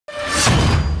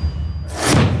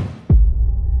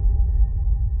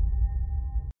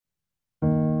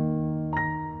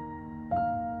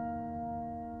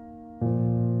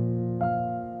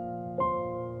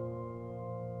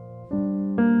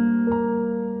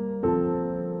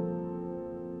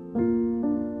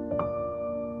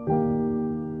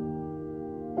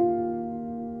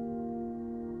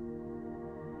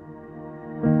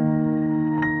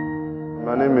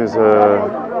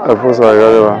is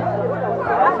Egharevba.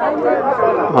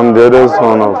 I'm the eldest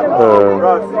son of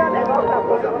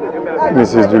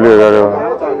Mrs. Julie Egharevba.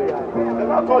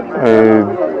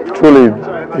 Truly,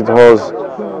 it was.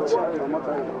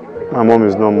 My mom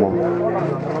is no more.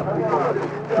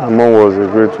 My mom was a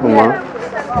great woman.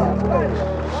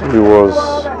 She was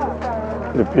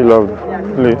the pillar of the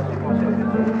family.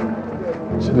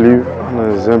 She lived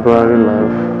an exemplary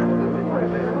life,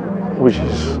 which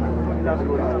is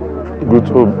good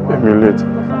to emulate.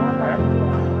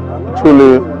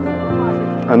 Truly,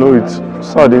 I know it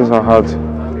saddens her heart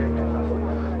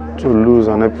to lose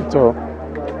an epitome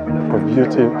of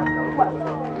beauty,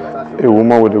 a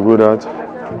woman with a good heart,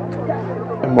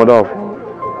 a mother of all.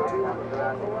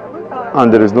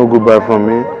 And there is no goodbye from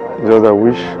me, just a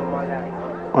wish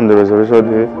on the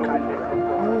resurrection day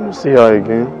I want to see her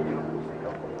again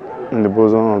in the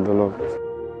bosom of the Lord.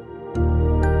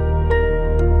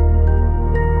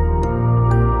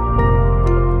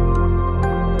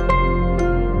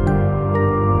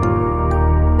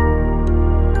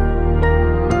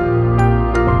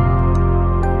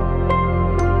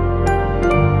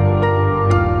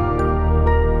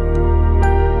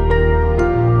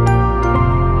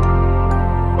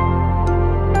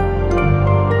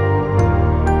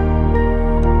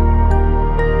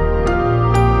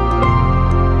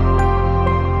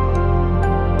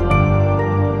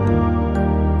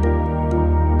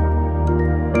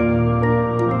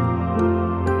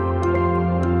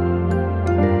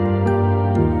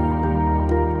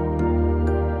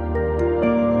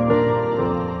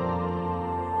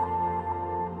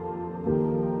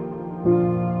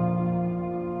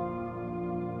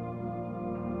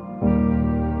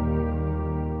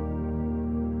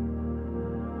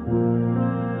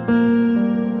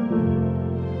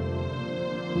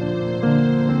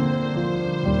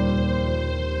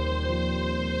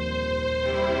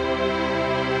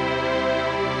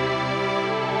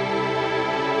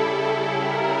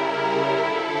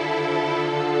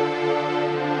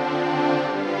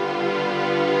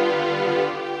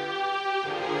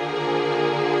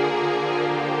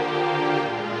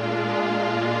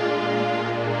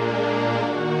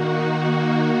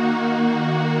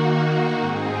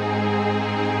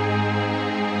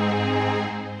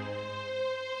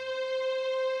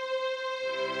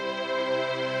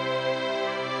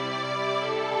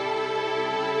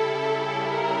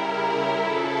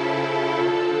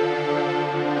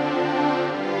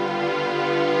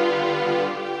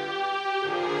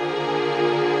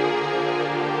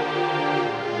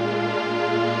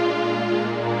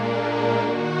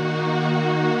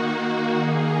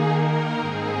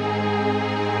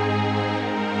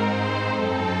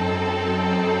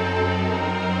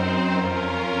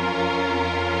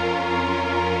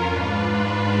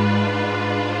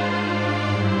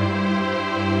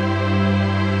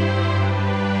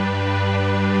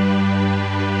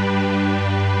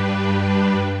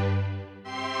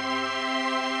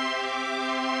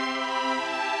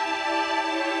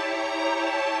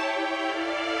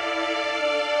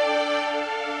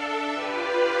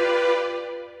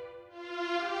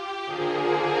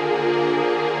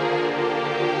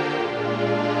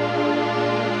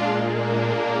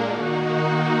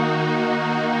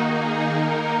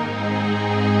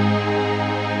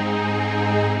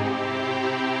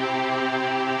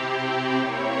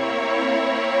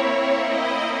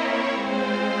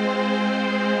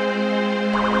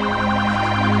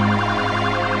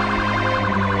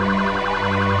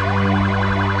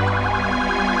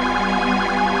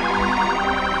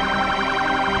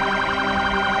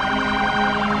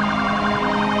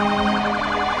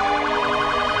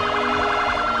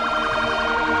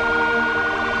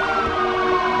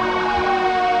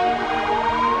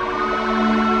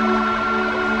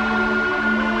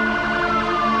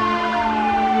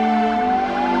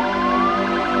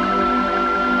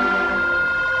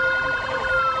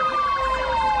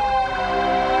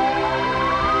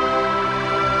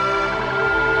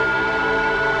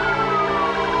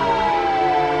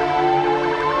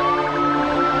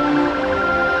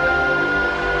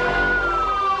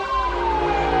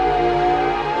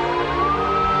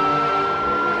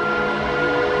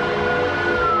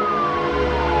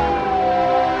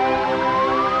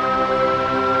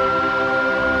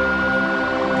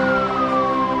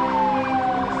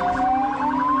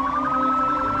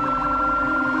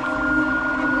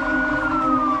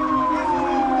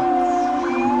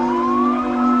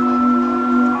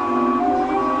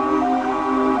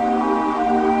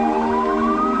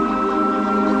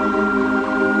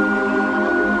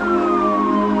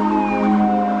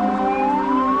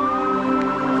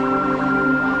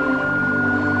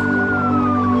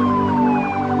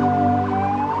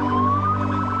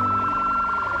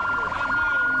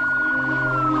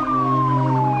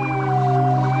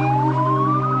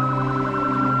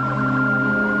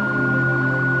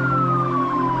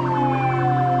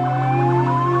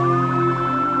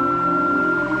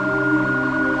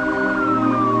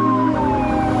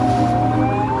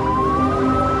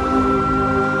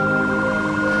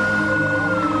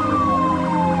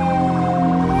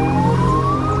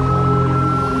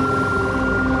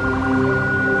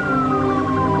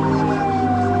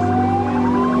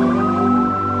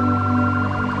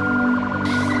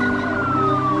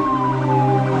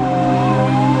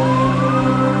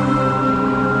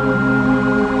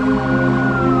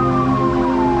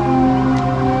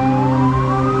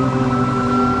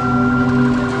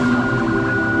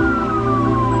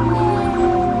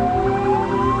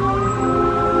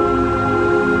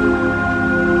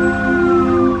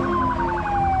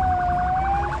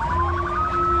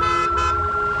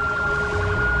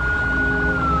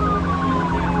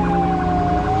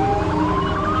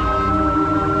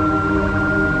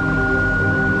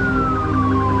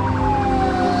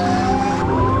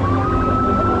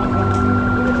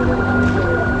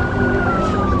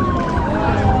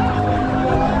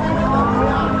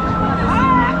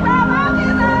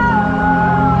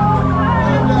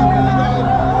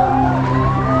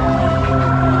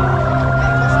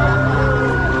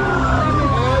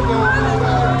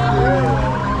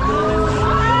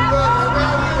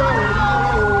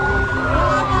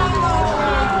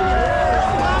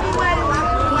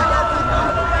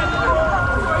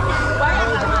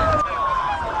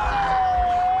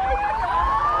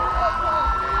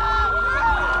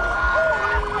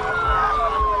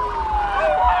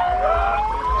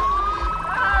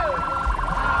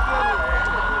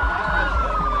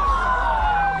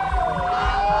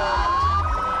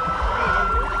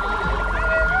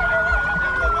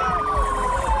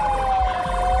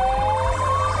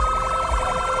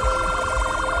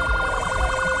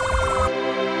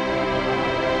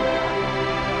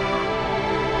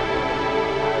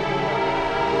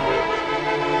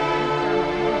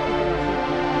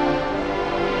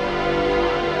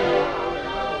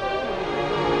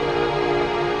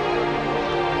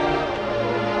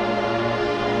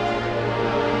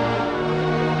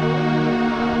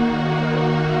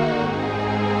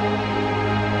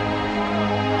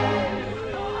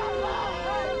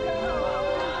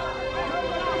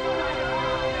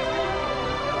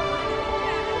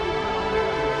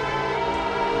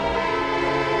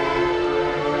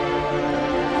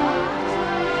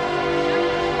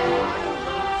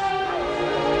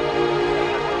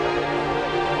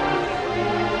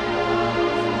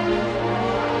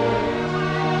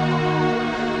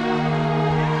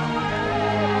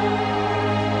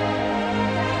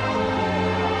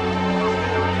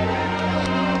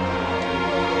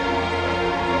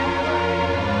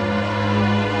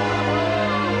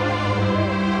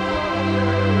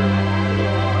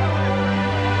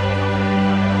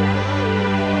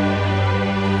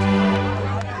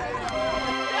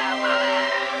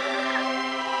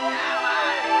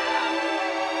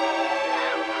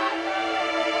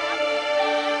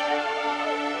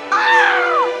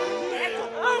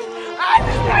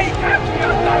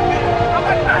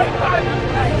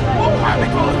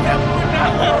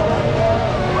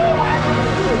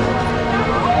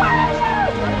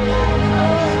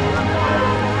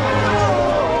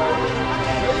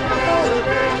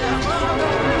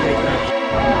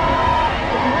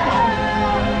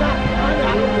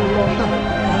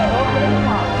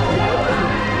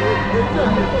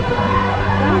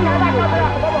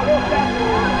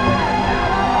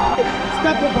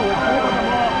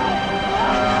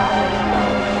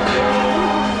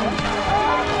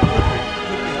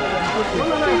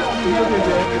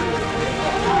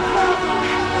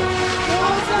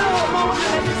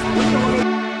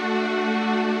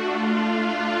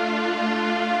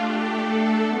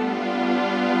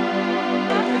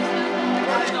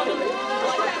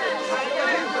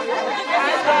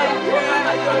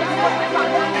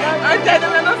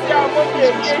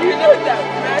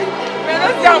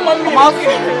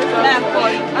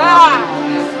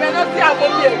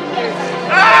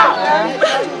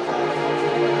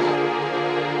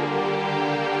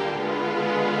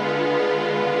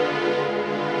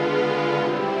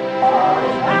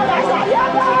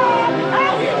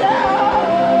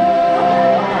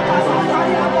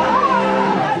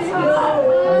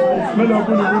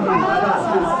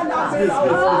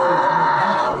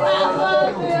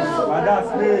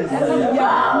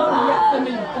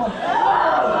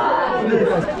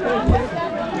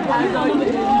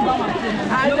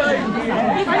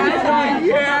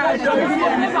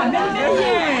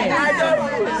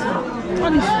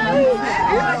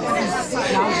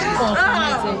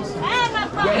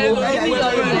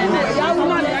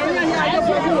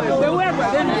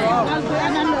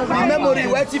 My memory,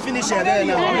 where to finish here then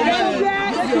now?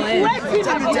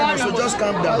 So just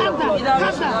calm down.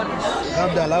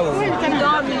 Calm down, I will.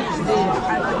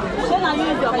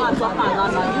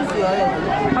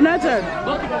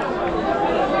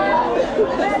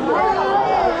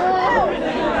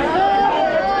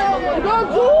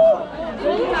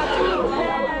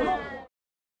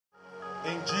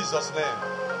 In Jesus' name,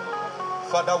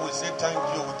 Father, we say thank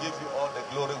you. We give you all the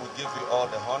glory. We give you all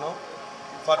the honor.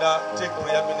 Father, take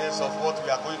preeminence of what we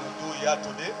are going to do here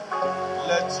today.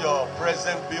 Let your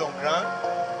presence be on ground.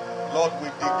 Lord, we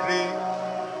decree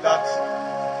that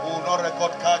we will not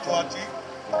record casualty.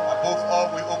 Above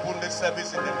all, we open this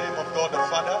service in the name of God the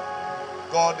Father,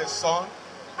 God the Son,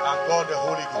 and God the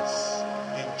Holy Ghost.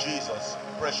 In Jesus'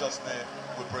 precious name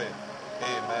we pray.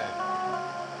 Amen.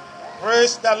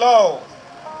 Praise the Lord.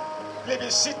 Please be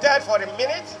seated for a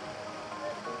minute.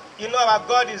 You know our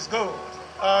God is good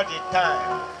all the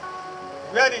time.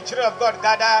 Where the children of God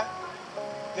gather,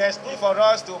 there's need for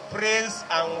us to praise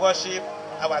and worship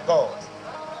our God.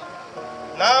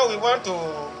 Now we want to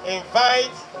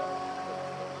invite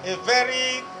a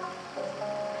very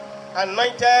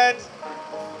anointed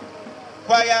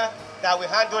choir that will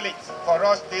handle it for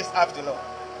us this afternoon.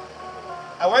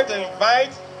 I want to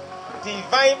invite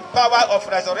Divine Power of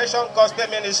Resurrection Gospel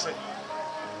Ministry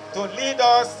to lead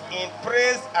us in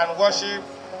praise and worship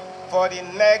for the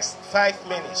next 5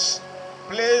 minutes.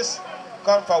 Please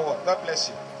come forward. God bless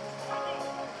you.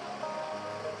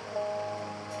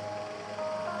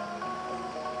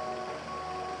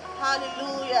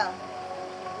 Hallelujah.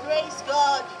 Praise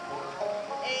God.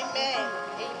 Amen.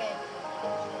 Amen.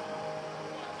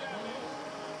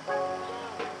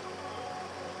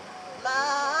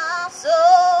 My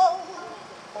soul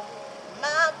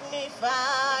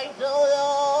magnify the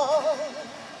Lord,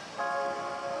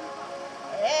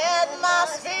 and my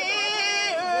spirit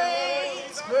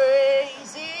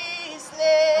praise His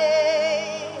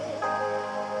name.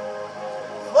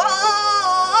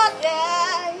 For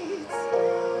death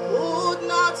would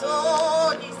not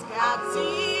hold His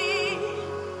captive,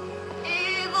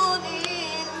 even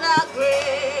in the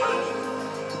grave.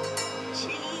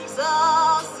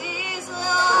 Jesus is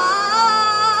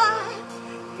Lord,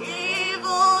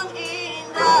 even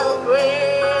in the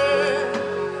grave.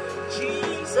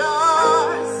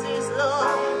 Jesus is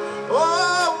Lord.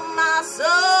 Oh, my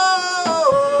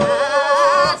soul,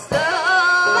 my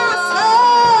soul, my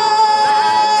soul,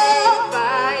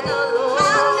 magnify the Lord,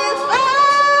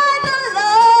 magnify the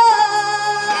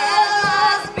Lord,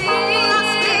 and my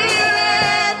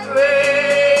spirit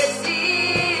praise His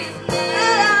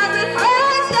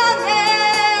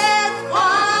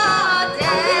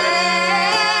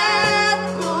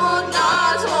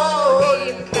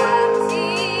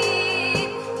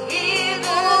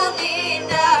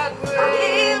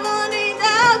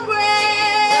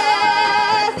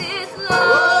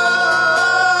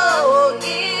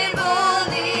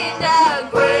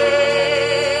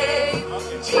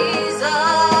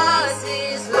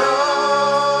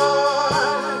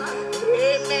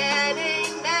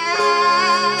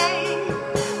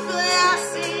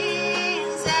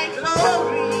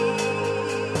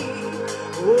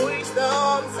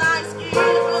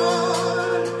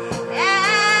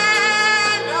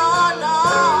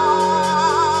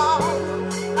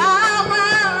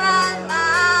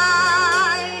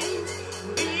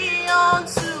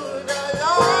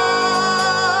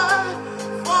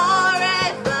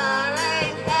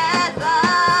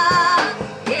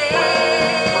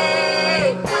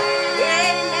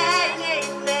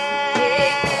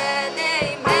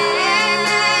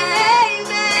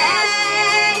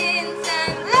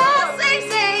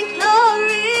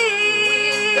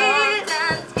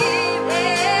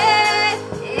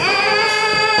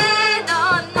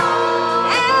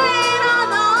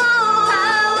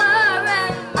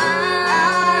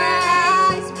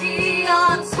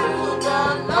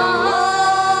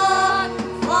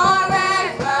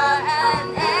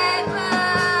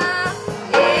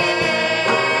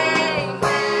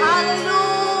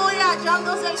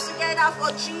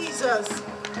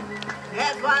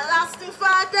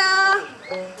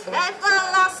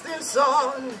everlasting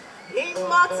Son,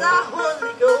 immortal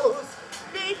Holy Ghost,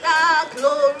 be thou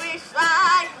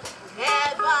glorified.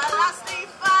 Everlasting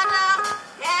Father,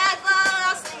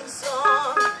 everlasting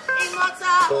Son,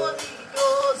 immortal Holy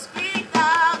Ghost, be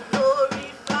thou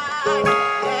glorified.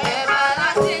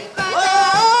 Everlasting Father,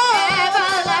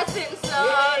 everlasting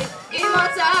Son,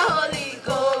 immortal Holy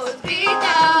Ghost, be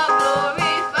thou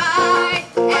glorified.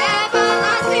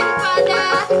 Everlasting Father,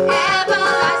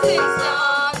 everlasting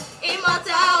Son,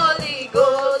 immortal Holy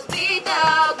Ghost, be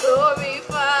thou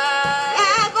glorified.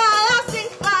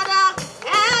 Everlasting Father,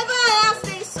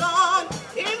 everlasting Son,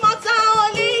 immortal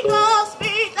Holy Ghost,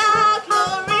 be thou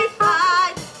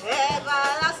glorified.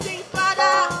 Everlasting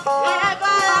Father,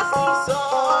 everlasting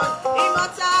Son,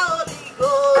 immortal Holy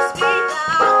Ghost, be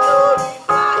thou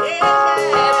glorified.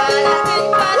 Everlasting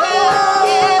Father,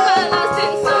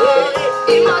 everlasting Son,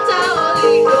 immortal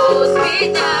Holy Ghost, be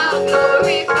thou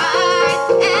glorified.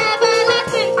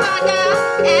 Everlasting Father,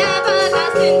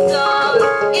 everlasting Son,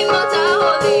 immortal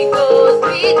Holy Ghost,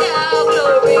 be thou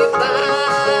glorified.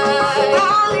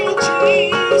 Darling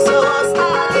Jesus,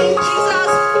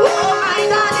 oh my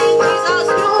darling Jesus,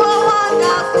 you are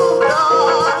wonderful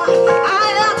God. I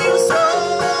love you so,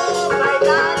 my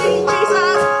darling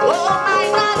Jesus, oh my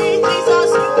darling Jesus,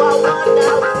 you are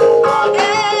wonderful God.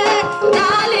 Hey,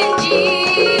 darling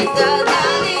Jesus,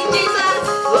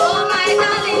 oh my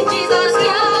darling Jesus,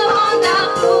 you are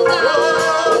wonderful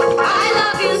God. I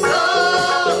love you so,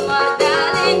 my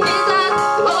darling Jesus,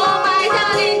 oh my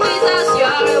darling Jesus, you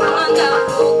are a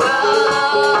wonderful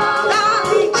God.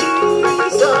 Darling Jesus,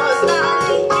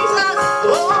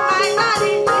 oh my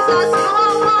darling Jesus, you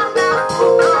are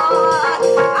wonderful God.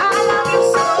 I love you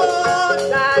so,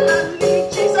 darling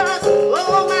Jesus,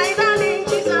 oh my darling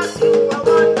Jesus, you are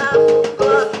wonderful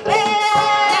God.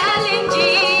 Hey, darling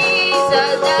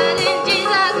Jesus,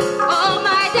 oh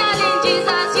my darling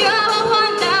Jesus, you are a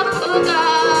wonderful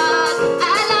God.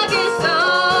 I love you so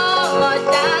much,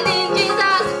 darling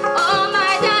Jesus, oh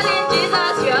my darling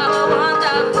Jesus, you are a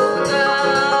wonderful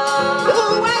God.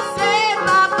 Oh, I say,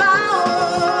 Papa,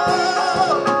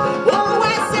 oh,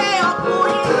 I say, oh,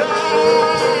 I say,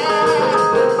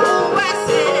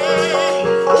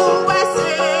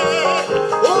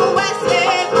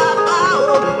 Papa,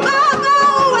 Papa,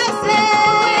 oh, I say,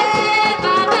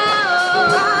 Papa,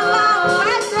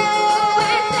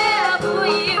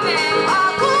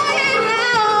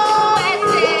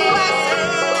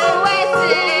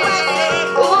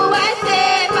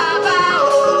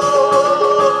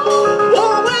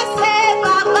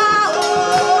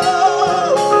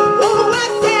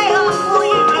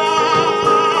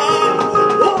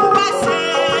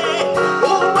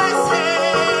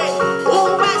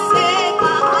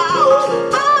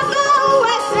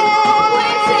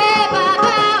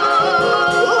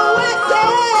 oh, I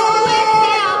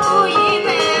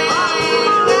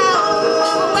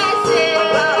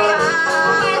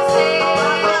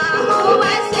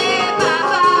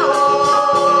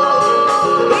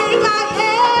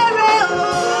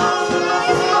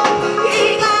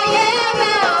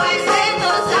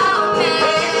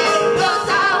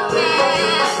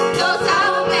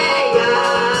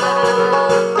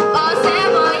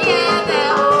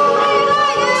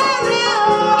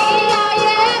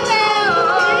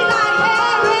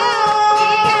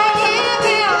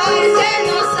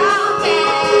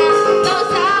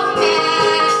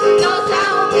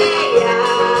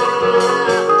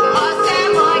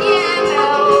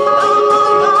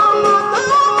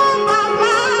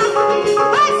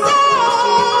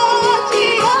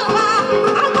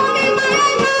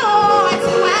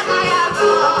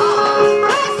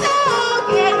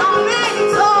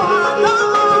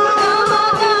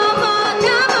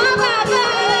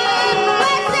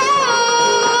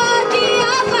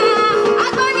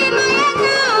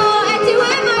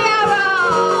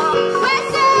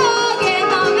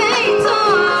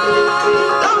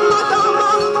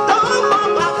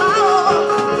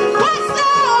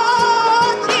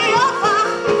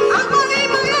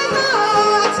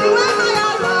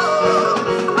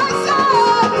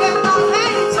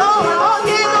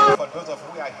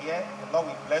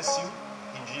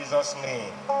Jesus'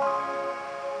 name.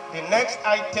 The next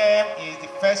item is the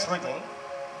first reading,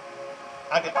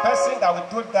 and the person that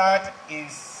will do that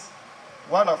is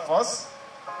one of us,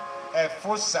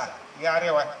 Efosa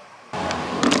Yarewa.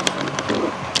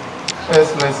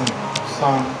 First lesson,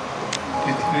 Psalm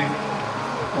 53,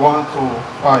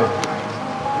 1-5.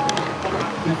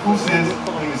 The fool says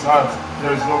in his heart,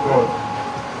 there is no God.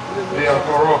 They are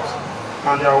corrupt,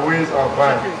 and their ways are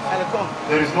vile.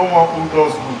 There is no one who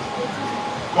does good.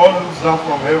 God looks down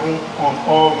from heaven on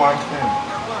all mankind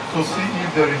to see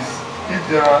if there is if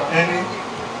there are any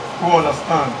who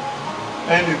understand,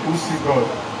 any who see God.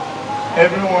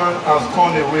 Everyone has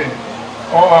turned away,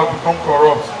 all have become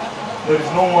corrupt. There is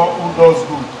no one who does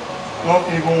good, not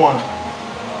even one.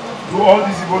 Do all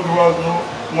these evildoers know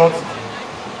not?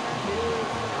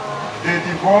 They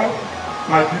devour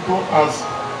my people as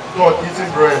God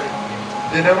eating bread.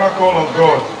 They never call on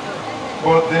God,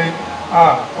 but they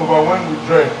are overwhelmed with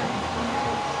dread.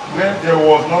 Where there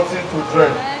was nothing to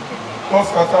dread, God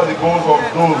scatter the bones of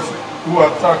those who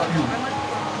attack you.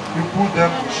 You put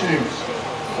them to shame,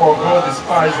 for God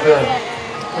despised them.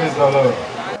 Praise the Lord.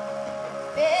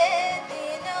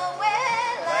 Fading away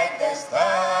like the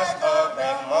stars of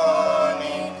the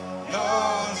morning,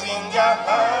 losing their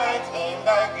light in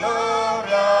the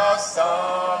glorious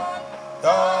sun.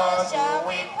 Thus shall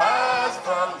we pass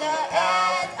from the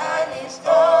earth and its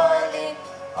toiling.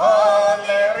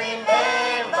 Only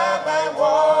remember by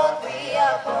what we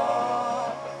have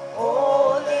done.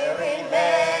 Only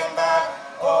remember,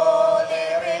 only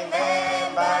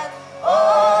remember,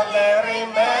 only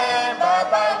remember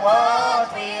by what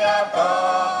we have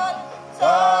done.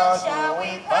 Thus shall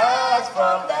we pass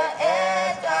from the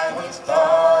earth and its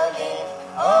toiling.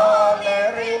 Only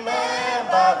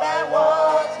remember by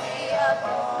what we have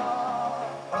done.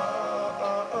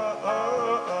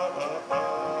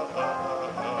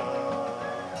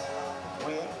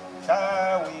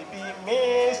 Shall we be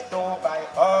missed by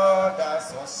others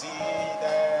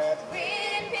succeeded?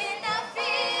 Reaping a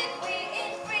feet we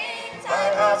infringe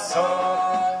and have sown.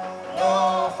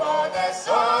 No, for the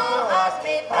soul has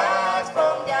been passed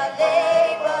from their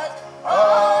labors.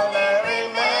 Only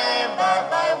remember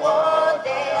by what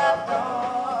they have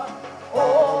done.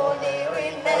 Only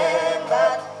remember,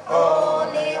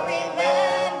 only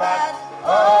remember,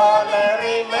 only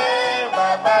remember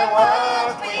by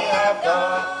what we have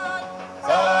done.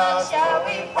 So shall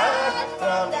we pass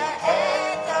from the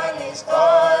earth and its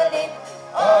calling.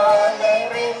 Only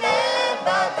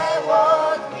remember by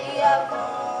what we have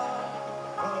done.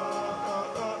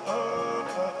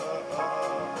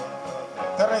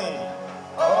 3.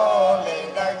 Only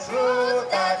the truth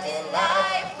that in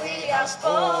life we have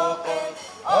spoken.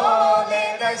 Only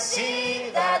the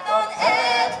seed that on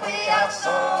earth we have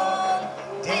sown.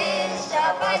 This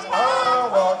shall pass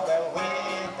onward when we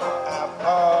have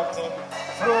gotten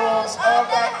fruits of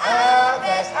the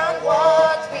harvest and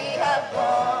what we have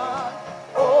done.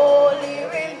 Only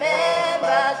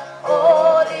remember,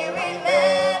 only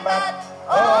remember,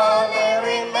 only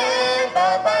remember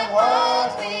by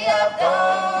what we have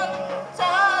done.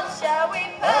 Thus shall we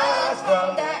pass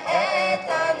from the earth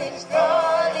and its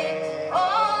rolling.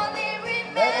 Only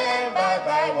remember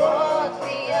by what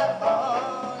we have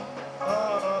done.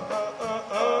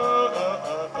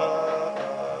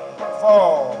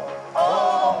 4.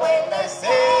 Oh, when the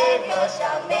Savior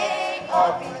shall make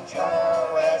up his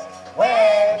jewels,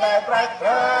 when the bright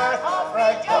cross of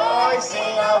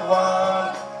rejoicing are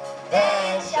won,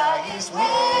 then shall his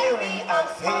weary and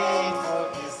faithful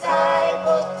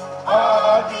disciples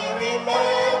all be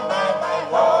remembered by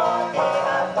what they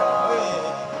have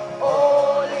done.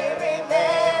 Only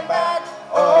remembered,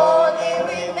 only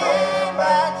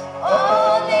remembered,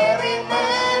 only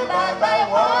remembered by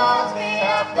what we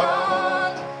have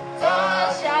done.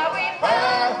 Thus shall we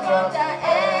pass from the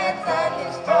earth and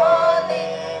its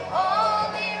calling.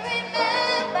 Only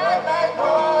remembered by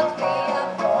what we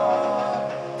have done.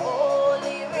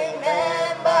 Only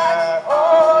remembered,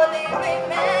 only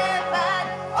remembered,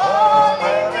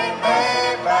 only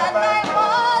remembered by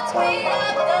what we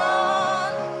have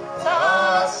done.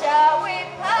 Thus shall we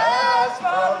pass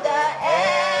from the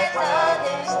earth and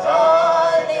its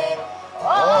calling.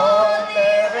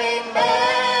 Only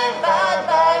remembered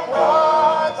by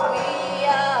what we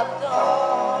have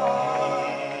done.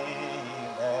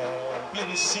 Please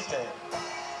be seated.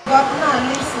 God now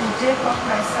lives in Jacob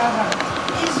my servant,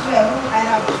 Israel whom I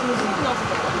have chosen.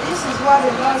 This is what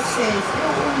the Lord says, He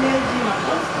who made you,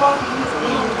 who formed you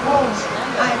in the womb,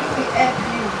 and He will help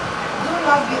you. Do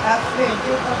not be afraid,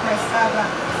 Jacob my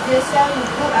servant, they say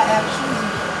who I have chosen.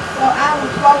 For I will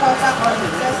pour water on the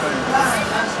thirsty land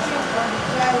and streams on the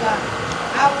dry land.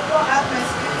 I will pour out my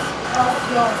spirit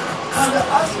on the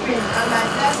offspring and my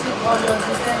blessing on your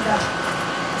descendants.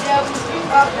 They will spring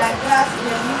up like grass in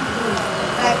a new grove,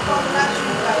 like coconut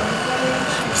tree by the falling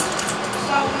tree.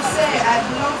 Some will say, I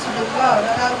belong to the Lord,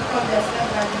 and I will call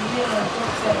themselves by the name of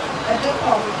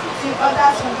Jacob. Till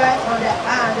others will write on their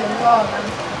hand the Lord, and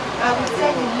I will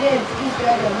tell the name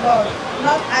Israel the Lord,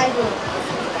 not idol.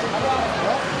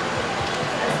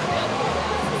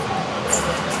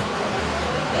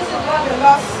 This is what the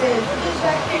Lord says,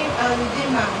 Israel King and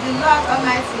Redeemer, the Lord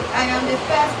Almighty, I am the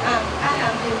first and I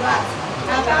am the last.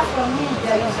 Apart from me,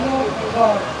 there is no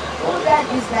God. Who that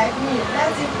is like me,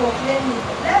 let him proclaim me,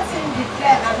 let him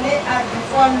declare and lay out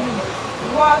before me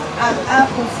what has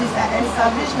happened since I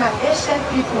established my ancient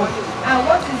people, and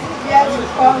what is it yet to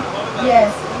come?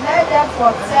 Yes, let them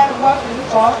foretell what will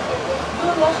come. Do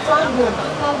not tremble, do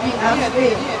not be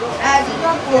afraid. I do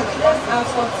not proclaim and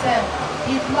foretell.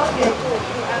 If not a truth,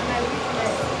 you are my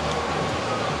witness.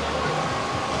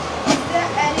 Is there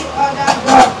any other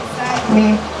God beside me?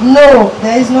 No,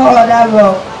 there is no other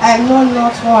rock. I know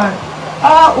not one.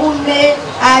 All who made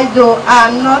idol are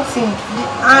nothing,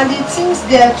 and the things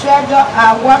they treasure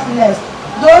are worthless.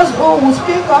 Those who will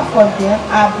speak up for them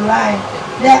are blind.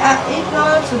 They are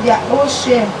ignorant to their own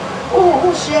shame.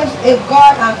 Who shapes a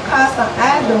god and casts an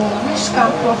idol which can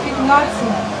profit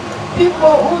nothing?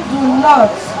 People who do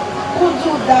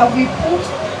that we put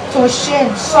to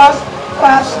shame such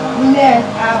past men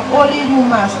are only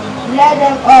humans. Let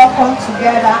them all come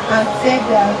together and take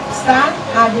their stand,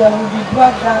 and they will be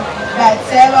brought down by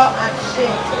terror and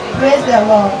shame. Praise the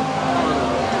Lord.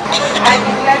 I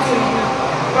declare to you,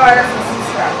 brothers and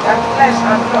sisters, that flesh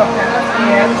and blood cannot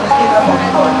inherit the kingdom of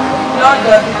God, nor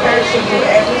does the perishable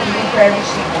ever be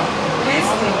perishable. This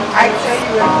thing I tell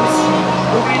you a mystery,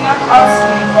 we will not all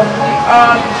sleep, but we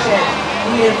all be shed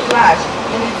in a flash,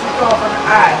 in the twinkle of an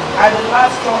eye, at the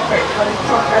last trumpet, for the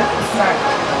trumpet will sound.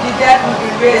 The dead will be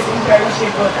raised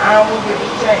imperishable, and will be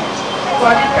changed.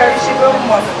 For the perishable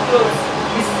must close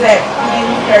his self with the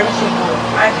imperishable,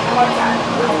 and the mortal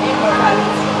with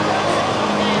immortality.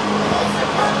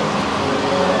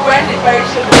 When the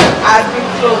perishable has been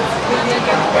clothed with the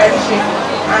imperishable,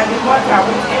 and the mortal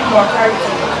with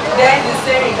immortality, then the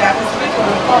saying that is written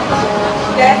will come true.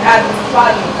 Death has been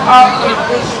swallowed up in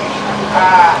victory.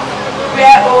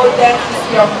 Where, O death, is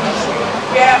your victory?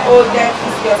 Where, O death,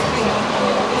 is your sting?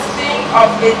 The sting of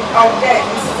death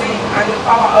is sin, and the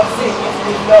power of sin is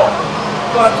the law.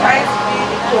 But thanks be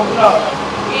to God.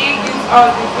 He gives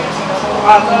us the victory through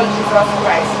our Lord Jesus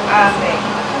Christ. Amen.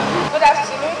 Good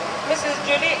afternoon. Mrs.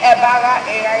 Julie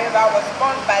Ebaragha was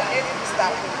born by late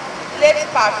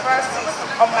Pa Francis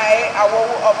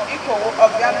Awowo of Ikowo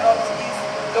of Yan Northeast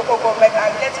Local Government,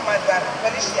 and late Madam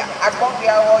Felicia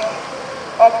Agbonbiawoyi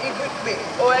of Igwe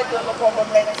Oedo Local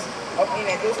Government of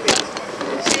Edo State.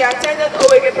 She attended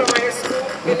Owege Primary School,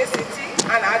 Benin City,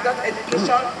 and adult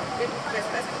education.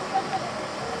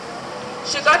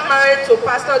 She got married to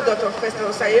Pastor Dr.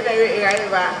 Festus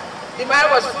Egharevba. The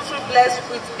marriage was fruitfully blessed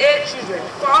with 8 children,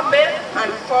 4 male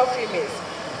and 4 females.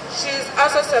 She is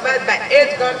also survived by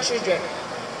 8 grandchildren.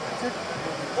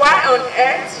 While on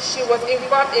earth, she was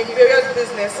involved in various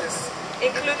businesses,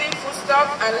 including foodstuff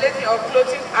and letting of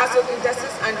clothing, household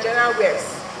utensils, and general wares.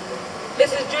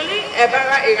 Mrs. Julie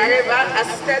Ebaragha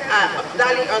assisted her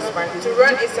darling husband to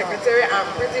run a secretarial and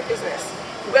printing business,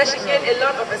 where she gained a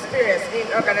lot of experience in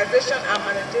organization and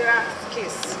managerial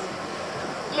skills.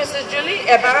 Mrs. Julie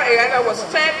Ebaragha was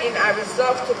firm in her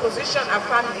resolve to position her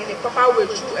family in a proper way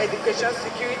through education,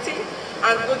 security,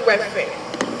 and good welfare.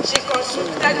 She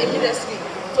contributed immediately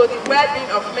to the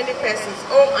well-being of many persons,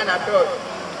 home and abroad.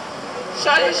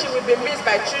 Surely she will be missed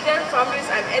by children, families,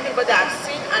 and anybody that have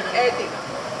seen and heard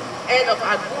of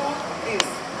her good deeds.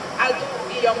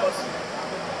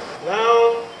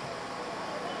 Now,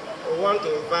 we want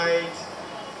to invite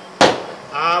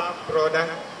our brother,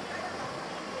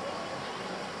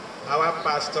 our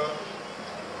pastor,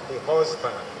 the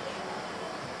husband,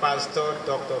 Pastor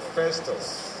Dr.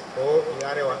 Festus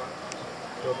Egharevba,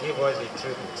 to give us the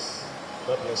tributes.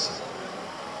 God bless you.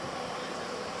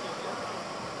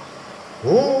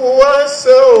 Who I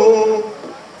so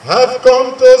have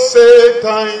come to say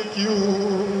thank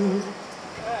you.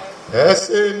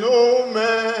 Ese no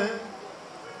man,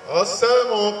 ose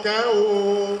mo kan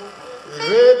o,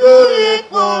 redore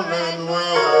pon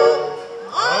Manuel.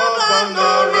 Ọba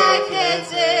nọrọ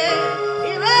kete,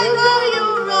 ìrẹ́lọ́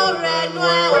yúrò rẹ̀ nù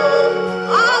ẹ̀ o.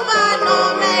 Ọba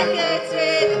nọrọ kete,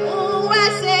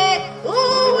 uwẹ́sẹ̀,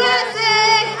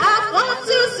 I've come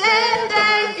to say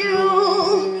thank you.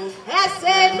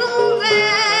 Ẹsẹ̀ nù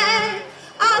rẹ̀,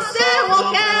 ọ̀sẹ̀ wọ̀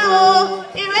kẹ́ o,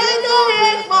 ìrẹ́lọ́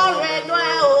èèpọ̀ rẹ̀ nù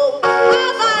ẹ̀ o.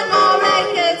 Ọba nọrọ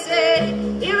kete,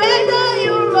 ìrẹ́lọ́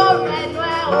yúrò rẹ̀ nù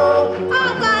ẹ̀ o.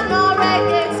 Ọba nọrọ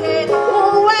kete.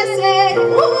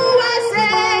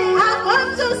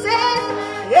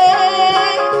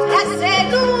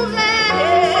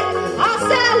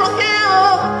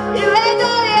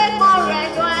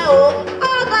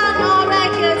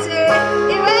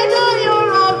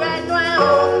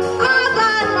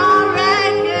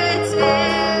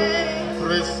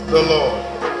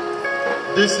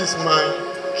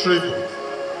 tribute.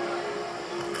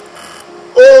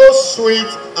 Oh, sweet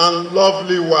and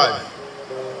lovely wife,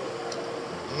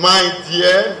 my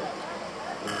dear,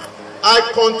 I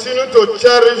continue to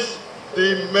cherish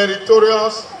the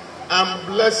meritorious and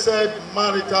blessed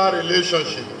marital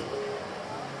relationship.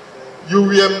 You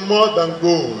were more than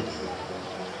gold.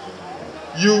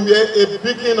 You were a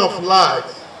beacon of light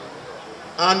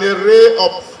and a ray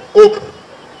of hope.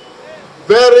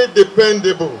 Very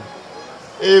dependable,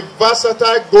 a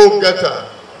versatile go-getter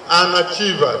and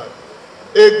achiever,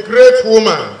 a great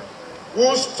woman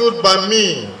who stood by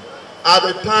me at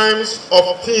the times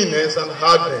of thinness and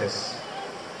hardness.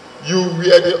 You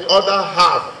were the other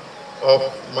half of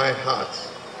my heart.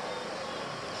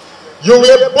 You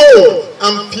were bold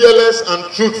and fearless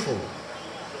and truthful.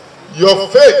 Your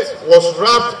faith was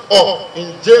wrapped up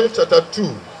in James chapter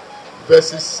 2,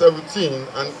 verses 17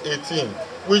 and 18,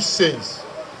 which says,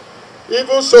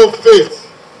 even so faith,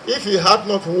 if it had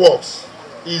not works,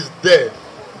 is dead,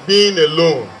 being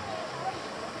alone.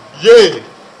 Yea,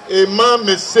 a man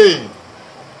may say,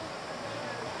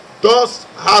 thus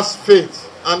has faith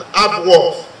and hath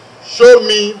works. Show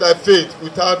me thy faith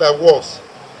without thy works,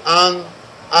 and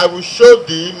I will show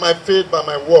thee my faith by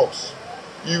my works.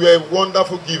 You are a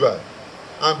wonderful giver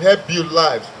and help build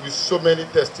lives with so many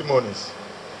testimonies.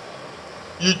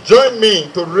 You join me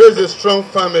to raise a strong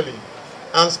family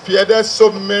and spearhead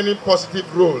so many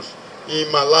positive roles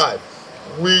in my life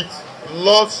with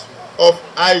lots of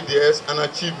ideas and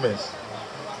achievements.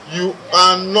 You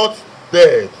are not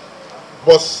dead,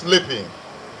 but sleeping.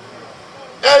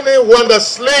 Anyone that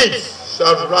sleeps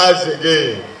shall rise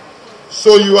again.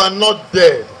 So you are not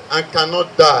dead and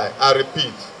cannot die. I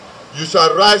repeat, you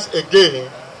shall rise again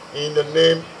in the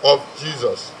name of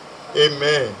Jesus.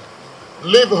 Amen.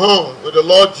 Live on with the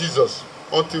Lord Jesus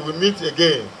until we meet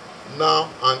again, now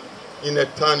and in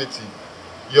eternity.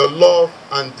 Your love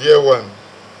and dear one,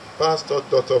 Pastor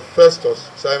Dr. Festus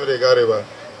Simon Egharevba,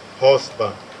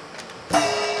 husband.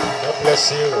 God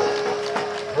bless you.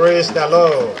 Praise the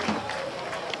Lord.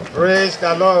 Praise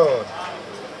the Lord.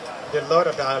 The Lord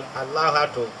that allow her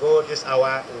to go this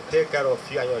hour will take care of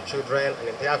you and your children and the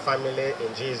entire family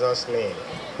in Jesus' name.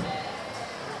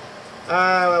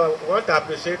 I want to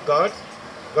appreciate God.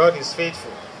 God is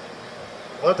faithful.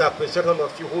 I want to appreciate all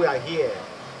of you who are here.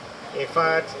 In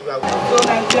fact, you are... So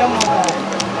my dear mother,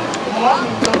 Mom,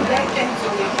 don't let them to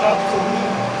wake up to me.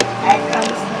 I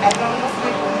cannot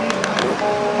sleep with you.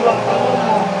 You are no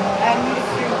more. I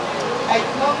miss you. I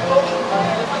don't go to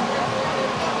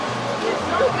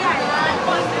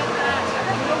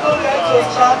you don't let your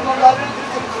child mother be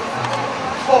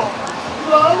for. You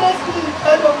are always been the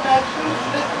head of my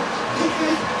children.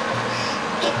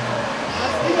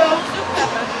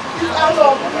 It's out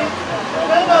of me.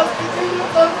 When I was speaking, you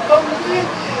come from me.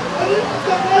 When you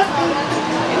come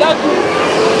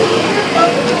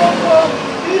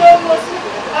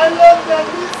I love you. I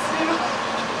miss you.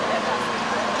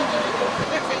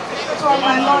 For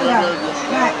my mother,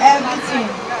 my everything,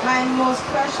 my most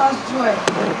precious joy.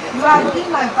 You have been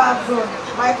my backbone,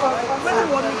 my comforter, my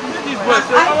woman.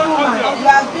 You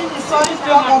have been the solid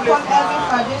rock upon every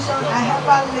foundation I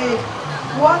ever laid.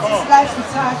 What is life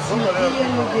without you?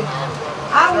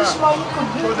 I wish mommy could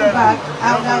bring you back.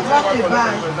 I would have dropped a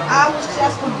band. I wish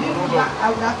chest could bring you back. I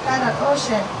would have cried an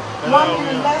ocean. Mommy,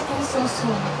 you left me so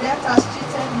soon. Death has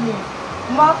treated me.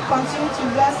 Mom, continue to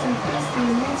rest in peace till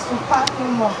it means to part no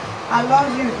more. I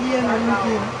love you, Ian and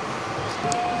Ian.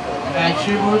 My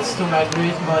tributes to my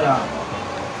great mother.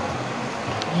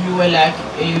 You were like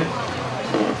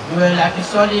a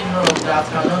solid rock that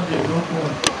cannot be broken.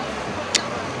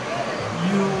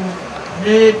 You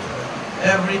made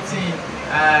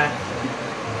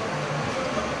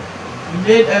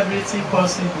everything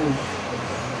possible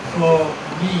for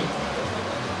me.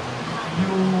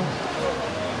 You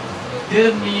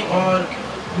gave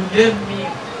me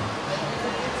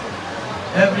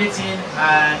everything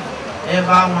I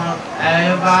ever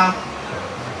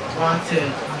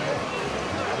wanted.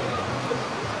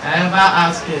 I ever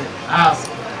asked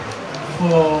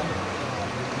for.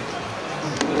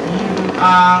 You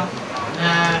are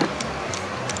my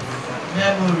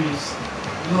memories.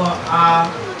 You are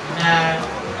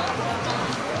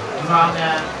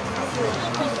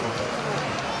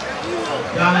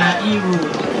my hero,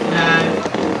 my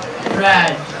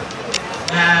pride,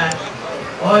 my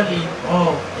all in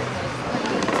all.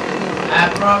 I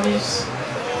promise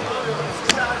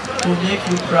to make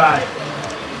you cry.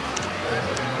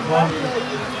 Mommy,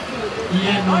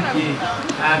 here no day,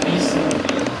 I miss you.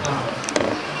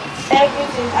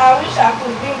 Everything. I wish I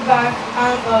could bring back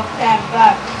hand of time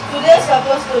back. Today's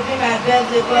supposed to be my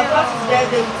birthday, but what is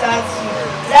birthday without you?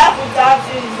 Life without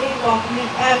you is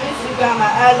complete. I miss you, Grandma.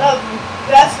 I love you.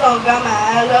 Rest on, Grandma.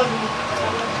 I love you.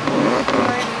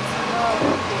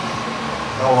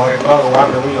 Don't worry, God will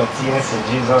wipe away your tears in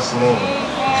Jesus' name.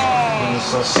 You will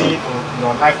succeed in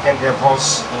your life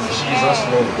endeavors in Jesus'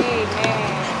 name.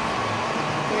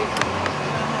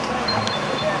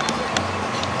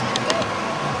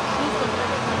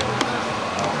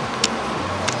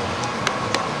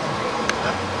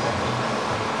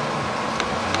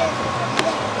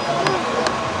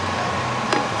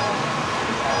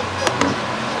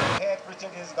 Preaching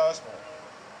this gospel.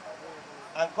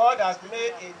 And God has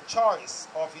made a choice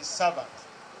of his servant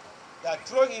that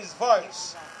through his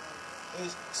voice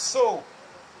his soul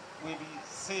will be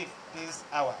saved this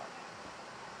hour.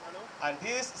 And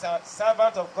this is a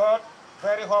servant of God,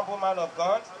 very humble man of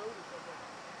God,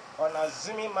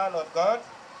 unassuming man of God,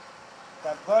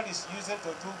 that God is using to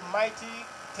do mighty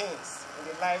things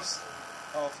in the lives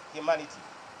of humanity.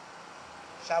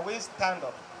 Shall we stand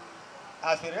up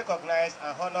as we recognize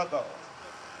and honor God?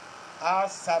 Our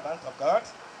servant of God,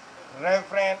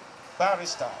 Reverend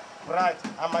Barrister Bright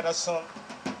Amadason,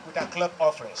 with a club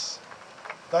offerings.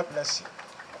 God bless you.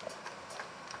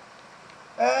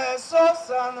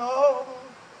 Esosano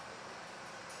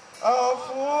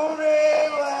ofure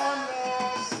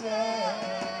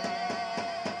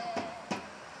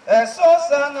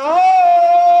Esosano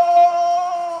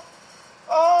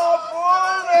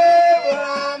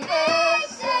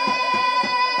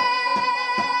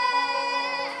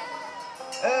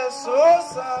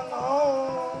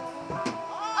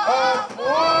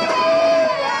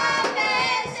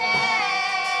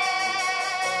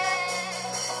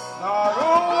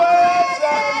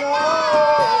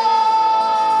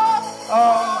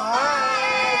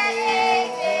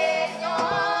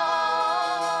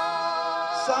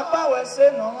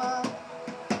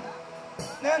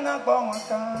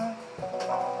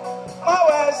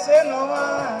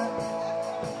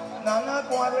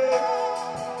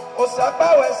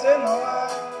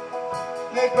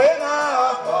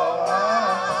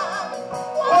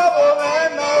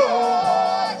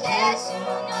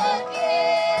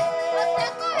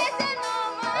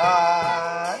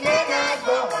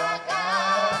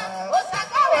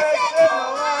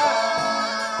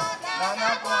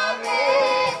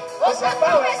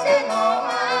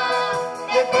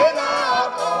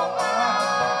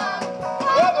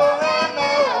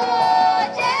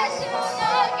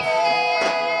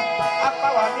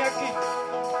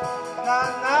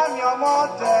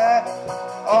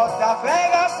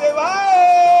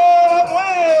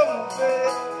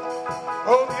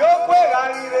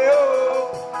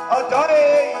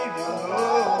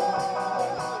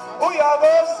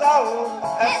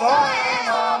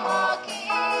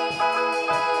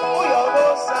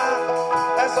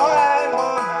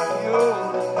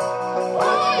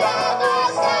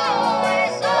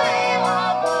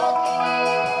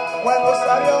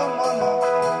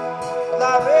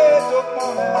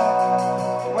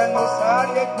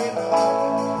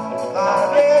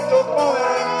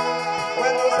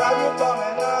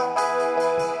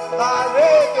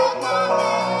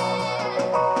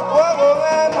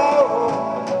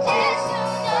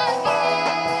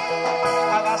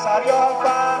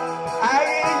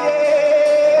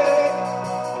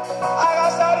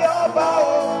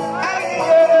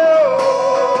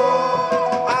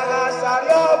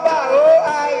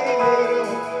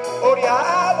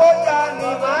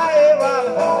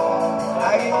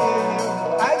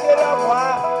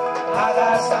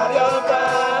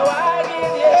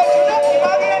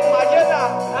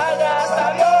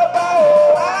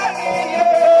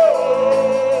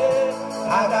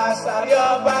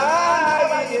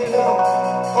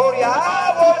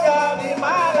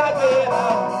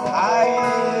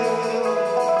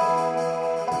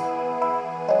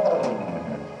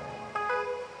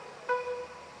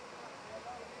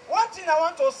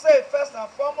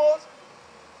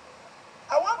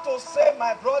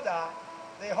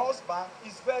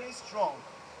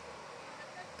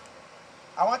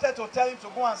to tell him to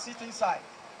go and sit inside.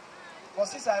 But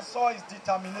since I saw his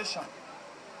determination,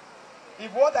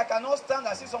 if what I cannot stand,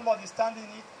 I see somebody standing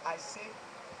it, I say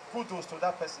kudos to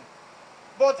that person.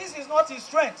 But this is not his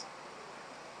strength.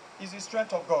 It's the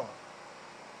strength of God.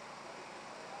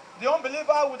 The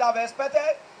unbeliever would have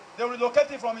expected they will relocate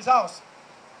him from his house.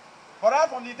 But right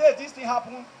from the day this thing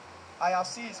happened, I have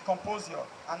seen his composure.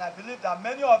 And I believe that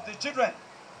many of the children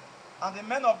and the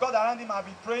men of God around him have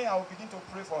been praying. I will begin to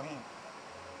pray for him.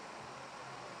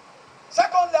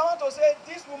 Secondly, I want to say,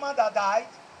 this woman that died,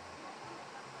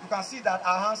 you can see that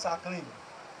her hands are clean.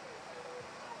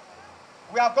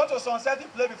 We have gone to some certain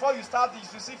place before you start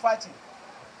this, you see fighting.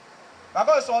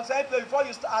 Because sometimes before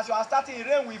as you are starting,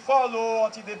 rain will follow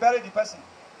until they bury the person.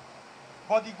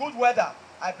 But the good weather,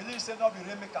 I believe, say not be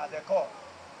rainmaker, they call.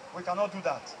 We cannot do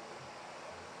that.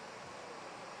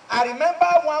 I remember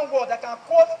one word I can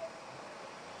quote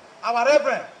our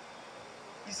Reverend.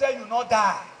 He said, "You not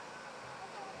die.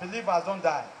 Believers don't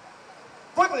die."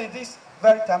 Quickly, this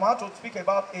very time, I want to speak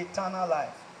about eternal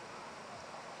life.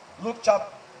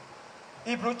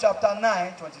 Hebrew chapter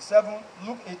 9, 27,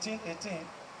 Luke 18, 18,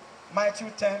 Matthew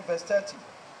 10, verse 30.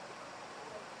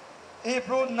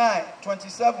 Hebrew 9,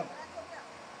 27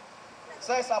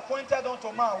 says, "Appointed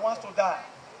unto man wants to die.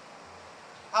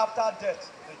 After death,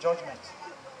 the judgment."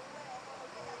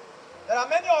 There are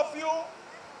many of you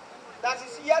that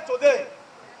is here today.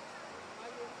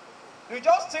 You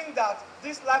just think that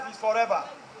this life is forever.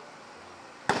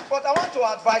 But I want to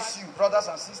advise you, brothers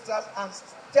and sisters, and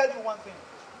tell you one thing.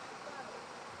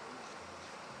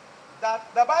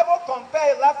 That the Bible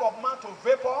compares the life of man to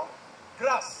vapor,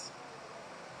 grass,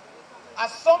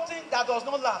 as something that does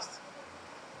not last.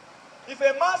 If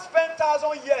a man spends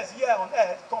 1,000 years here on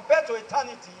earth, compared to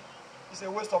eternity, it's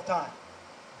a waste of time.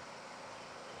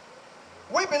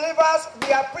 We believers,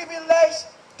 we are privileged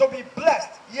to be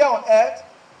blessed here on earth,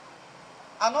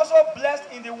 and also blessed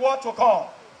in the world to come.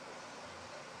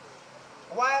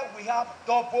 Why we have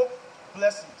double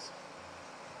blessings.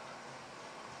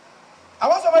 I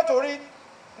want somebody to read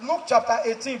Luke chapter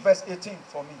 18, verse 18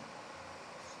 for me.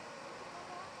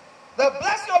 The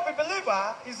blessing of a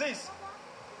believer is this.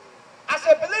 As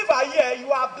a believer here,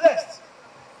 you are blessed.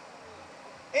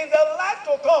 In the life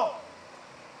to come,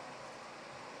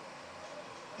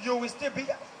 you will still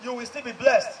be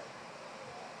blessed.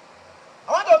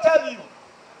 I want to tell you,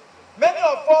 many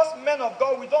of us, men of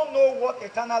God, we don't know what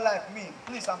eternal life means.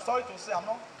 Please, I'm sorry to say, I'm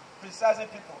not criticizing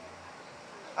people.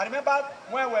 I remember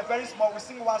when we were very small, we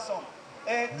sing one song.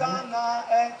 Eternal,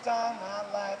 eternal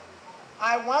life.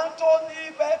 I want to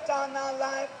live eternal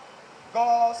life.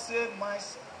 God save my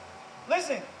soul.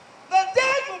 Listen, the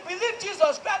day you believe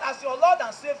Jesus Christ as your Lord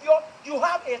and Savior, you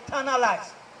have eternal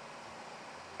life.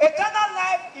 Eternal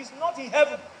life is not in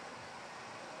heaven.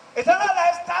 Eternal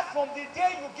life starts from the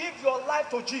day you give your life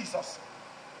to Jesus.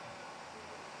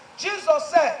 Jesus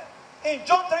said in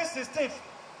John 3:16,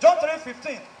 John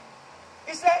 3:15,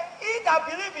 he said, "He that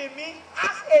believes in me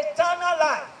has eternal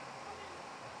life."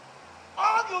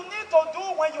 All you need to do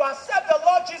when you accept the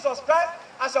Lord Jesus Christ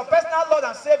as your personal Lord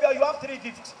and Savior, you have 3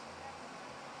 gifts.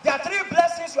 There are 3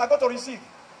 blessings you are going to receive.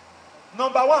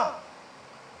 Number 1,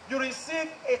 you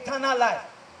receive eternal life.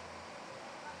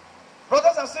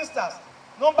 Brothers and sisters,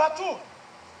 number 2,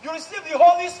 you receive the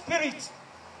Holy Spirit.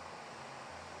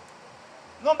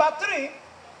 Number 3,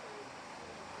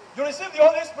 you receive the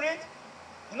Holy Spirit.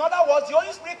 In other words, the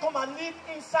Holy Spirit come and live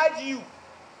inside you.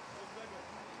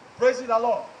 Praise the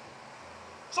Lord.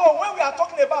 So when we are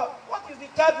talking about, what is the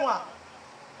 3rd one?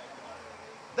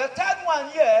 The 3rd one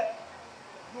here,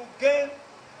 you gain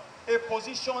a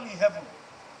position in heaven.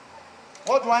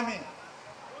 What do I mean?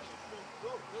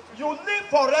 You live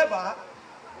forever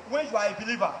when you are a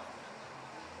believer.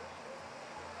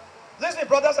 Listen,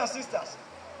 brothers and sisters.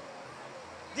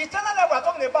 The eternal life we are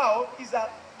talking about is that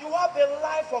you have the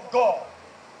life of God.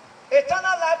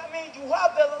 Eternal life means you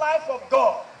have the life of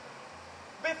God.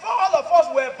 Before all of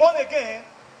us were born again,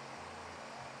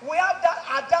 we have that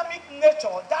Adamic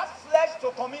nature, that flesh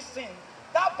to commit sin,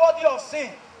 that body of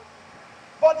sin.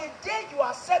 But the day you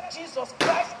accept Jesus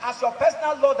Christ as your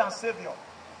personal Lord and Savior,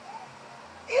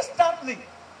 instantly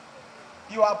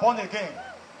you are born again.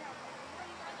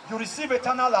 You receive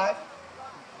eternal life,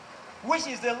 which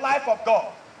is the life of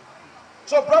God.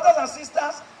 So brothers and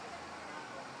sisters,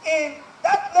 in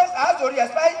that place I have to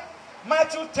explain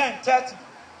Matthew 10:30.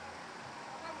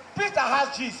 Peter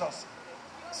asked Jesus,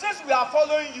 "Since we are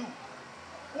following you,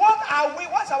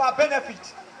 what's our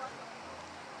benefit?"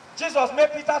 Jesus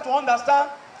made Peter to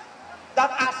understand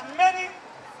that as many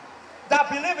that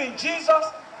believe in Jesus,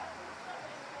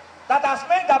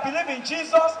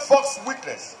 False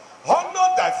witness.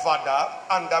 Honor thy father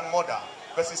and thy mother.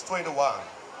 Verses 21.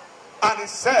 And he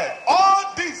said,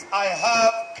 "All this I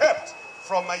have kept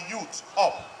from my youth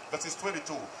up." Verses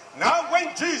 22. Now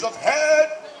when Jesus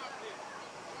heard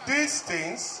these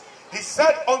things, he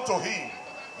said unto him,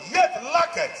 "Yet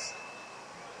lacketh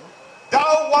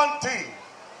thou one thing.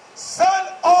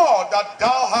 Sell all that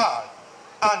thou hast,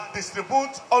 and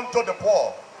distribute unto the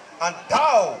poor, and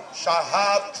thou shalt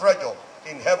have treasure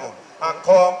in heaven, and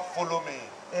come follow me."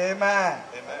 Amen.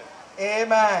 Amen.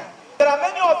 Amen. There are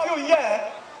many of you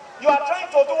here, you are trying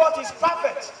to do what is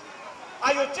perfect.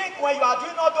 And you think when you are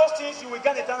doing all those things, you will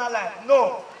get eternal life.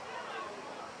 No.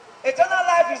 Eternal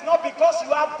life is not because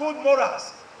you have good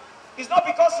morals. It's not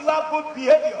because you have good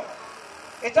behavior.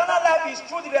 Eternal life is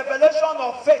through the revelation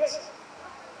of faith.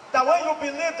 That when you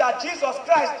believe that Jesus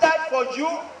Christ died for you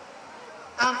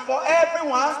and for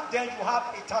everyone, then you have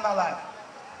eternal life.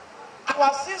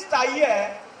 Our sister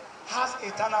here has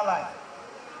eternal life.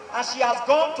 And she has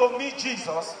gone to meet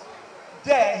Jesus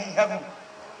there in heaven.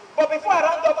 But before I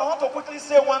round up, I want to quickly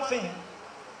say one thing.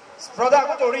 Brother,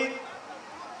 I'm going to read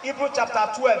Hebrews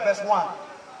chapter 12, verse 1.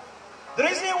 The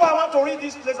reason why I want to read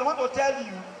this place, I want to tell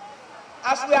you,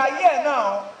 as we are here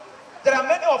now, there are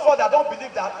many of us that don't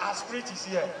believe that our spirit is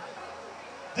here.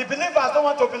 The believers don't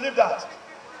want to believe that.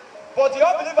 But the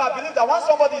unbelievers believe that once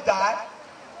somebody dies,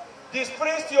 the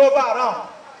spirit is still over around.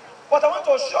 But I want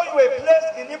to show you a place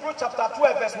in Hebrews chapter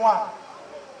 12, verse 1.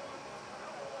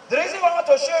 The reason why I want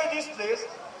to show you this place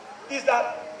is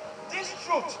that this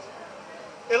truth,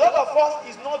 a lot of us,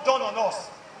 is not done on us.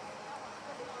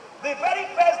 The very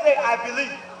first day I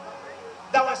believe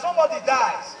that when somebody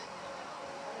dies,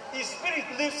 his spirit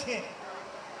leaves him,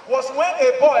 was when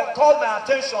a boy called my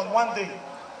attention one day.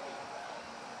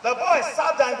 The boy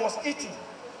sat down and was eating.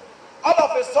 All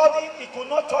of a sudden, he could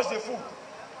not touch the food.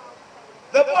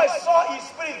 The boy saw his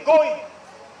spirit going.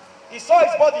 He saw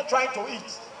his body trying to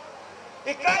eat.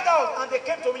 He cried out and they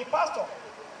came to me, Pastor.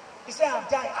 He said, I'm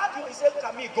dying. How do you? He said, look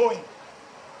at me going.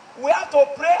 We have to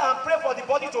pray and pray for the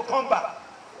body to come back.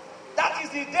 That is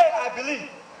the day I believe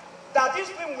that this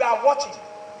film we are watching,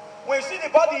 when you see the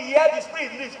body here, the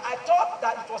spirit leaves. I thought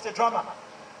that it was a drama.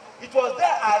 It was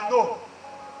there I know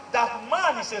that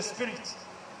man is a spirit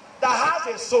that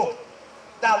has a soul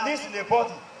that lives in the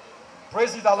body.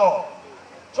 Praise the Lord.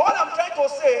 So what I'm trying to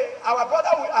say, our brother,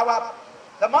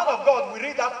 the man of God, we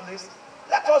read that place.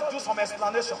 Let us do some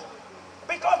explanation.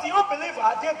 Because the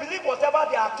unbeliever, they believe whatever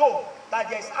they are told, that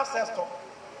there is ancestor.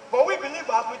 But we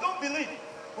believers, we don't believe.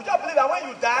 We just believe that when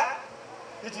you die,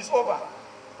 it is over.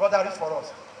 Brother, read for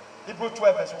us. Hebrews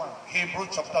 12, verse 1. Hebrews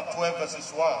chapter 12,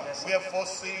 verses 1. Yes. Wherefore,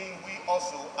 seeing we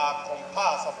also are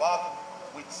compassed about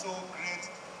with so great...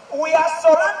 We are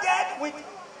surrounded with...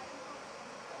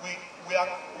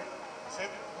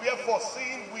 Wherefore,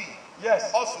 seeing we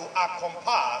also are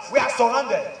compassed... We are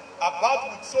surrounded.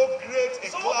 About with so great a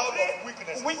cloud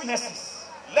of witnesses.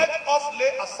 Let us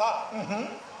lay aside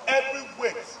every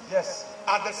weight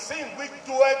and the sin which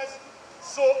doeth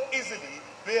so easily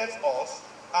bears us,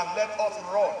 and let us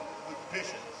run with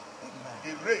patience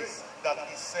the race that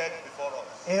is set before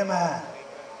us. Amen.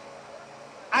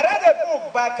 I read a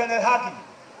book by Kenneth Hagin.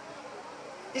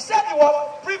 He said he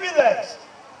was privileged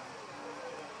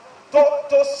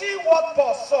to see what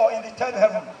Paul saw in the third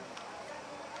heaven.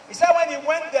 He said when he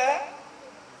went there,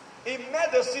 he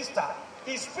met the sister.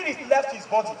 His spirit left his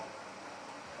body.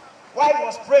 While he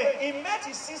was praying, he met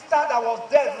his sister that was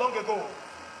dead long ago.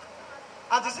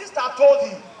 And the sister told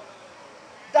him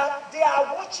that they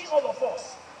are watching all of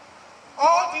us.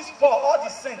 All these Paul, all the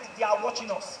saints, they are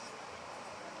watching us.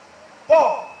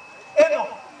 Paul, Enoch,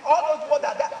 all those people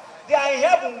that they are in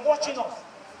heaven watching us.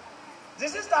 The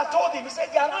sister told him, he said,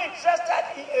 they are not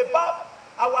interested about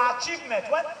our achievement.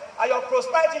 When your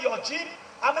prosperity, your gym,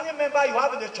 how many members you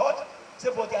have in the church? He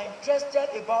said, but they are interested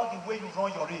about the way you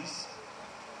run your race.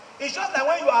 It's just like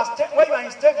when you are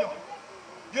in stadium,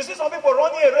 you see some people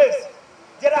running a race.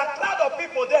 There are a crowd of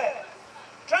people there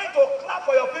trying to clap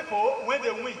for your people when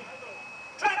they win,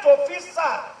 trying to feel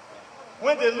sad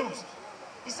when they lose.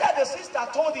 He said the sister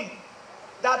told him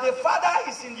that the Father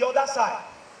is in the other side.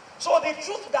 So the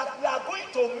truth that we are going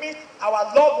to meet our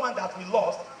loved one that we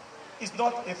lost is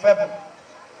not a fable.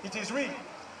 It is real.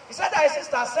 He said that his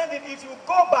sister sent him, if you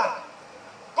go back,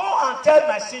 go and tell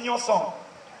my senior son,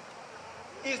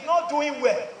 he's not doing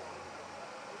well.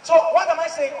 So what am I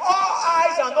saying? All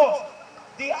eyes are not.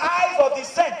 The eyes of the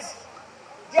saints.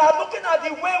 They are looking at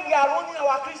the way we are running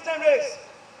our Christian race.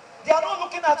 They are not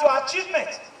looking at your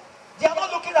achievement. They are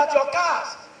not looking at your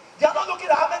cars. They are not looking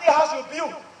at how many houses you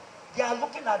build. They are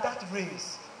looking at that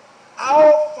race.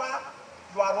 How far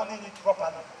you are running it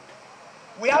properly.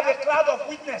 We have a cloud of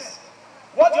witness.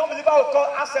 What the unbeliever will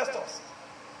call ancestors.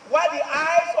 While the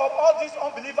eyes of all these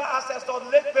unbeliever ancestors,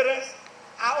 late parents,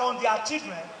 are on their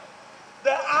children,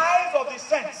 the eyes of the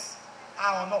saints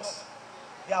are on us.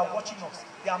 They are watching us.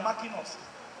 They are marking us.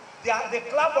 They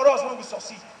clap for us when we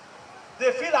succeed.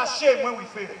 They feel ashamed when we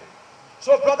fail.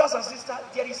 So brothers and sisters,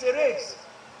 there is a race.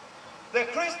 The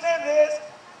Christian race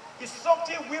is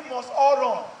something we must all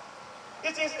run.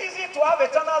 It is easy to have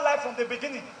eternal life from the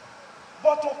beginning.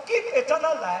 But to keep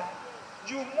eternal life,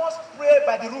 you must pray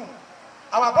by the rule.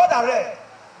 Our brother read,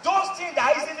 those things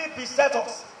that easily beset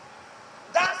us,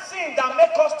 that sin that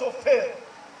make us to fail,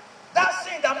 that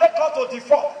sin that make us to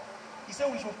default, he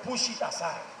said we should push it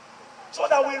aside. so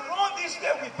that we run this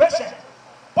race with patience.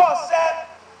 Paul said,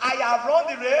 I have run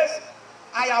the race,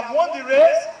 I have won the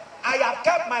race, I have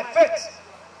kept my faith.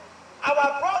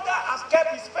 Our brother has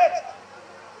kept his faith.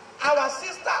 Our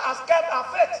sister has kept her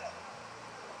faith.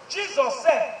 Jesus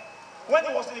said, when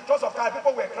he was in the cross of Calvary,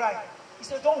 people were crying. He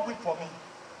said, don't weep for me.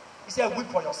 He said, weep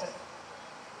for yourself.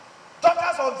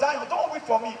 Daughters of Zion, don't weep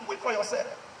for me, weep for yourself.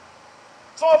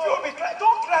 Some of you will be crying.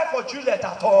 Don't cry for Juliet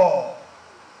at all.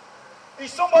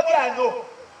 It's somebody I know.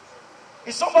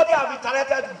 It's somebody I've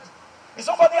interacted with. It's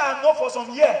somebody I know for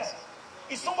some years.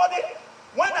 It's somebody,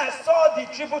 when I saw the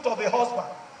tribute of the husband,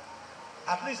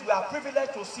 at least we are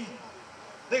privileged to see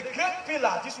the great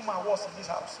pillar this woman was in this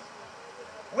house.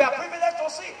 We are privileged to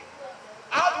see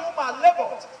how the woman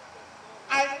labored.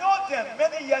 I know them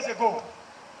many years ago.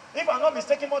 If I'm not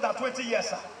mistaken, more than 20 years,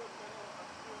 sir.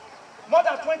 More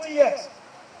than 20 years.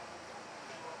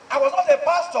 I was not a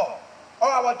pastor, or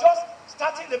I was just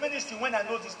starting the ministry when I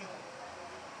know these people.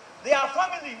 They are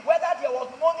family, whether there was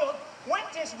money or when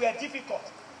things were difficult.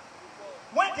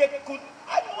 When they could,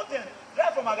 I know them,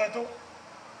 right from Aredo.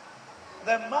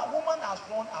 The woman has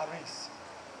run a race.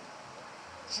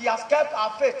 She has kept her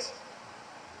faith.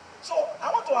 So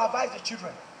I want to advise the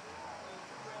children.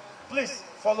 Please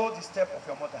follow the step of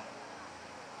your mother.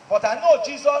 But I know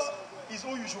Jesus is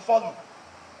who you should follow.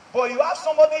 But you have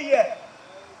somebody here.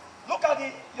 Look at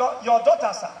your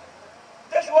daughters, sir.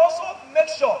 They should also make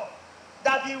sure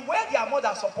that the way their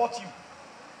mother supports you,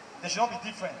 they should not be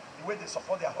different the way they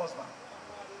support their husband.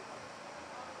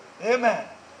 Amen.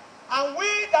 And we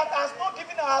that has not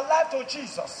given our life to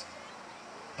Jesus,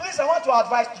 please, I want to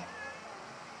advise you.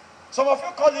 Some of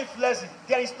you call it flexing.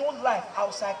 There is no life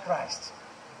outside Christ.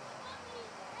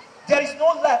 There is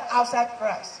no life outside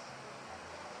Christ.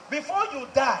 Before you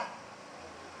die,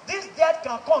 this death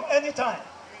can come anytime.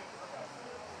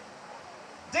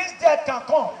 This death can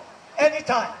come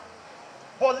anytime.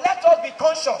 But let us be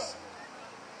conscious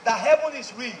that heaven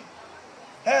is real.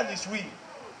 Hell is real.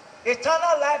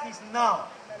 Eternal life is now.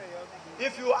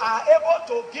 If you are able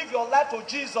to give your life to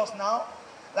Jesus now,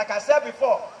 like I said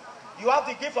before, you have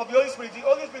the gift of the Holy Spirit. The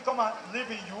Holy Spirit come and live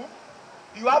in you.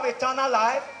 You have eternal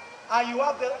life. And you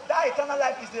have that eternal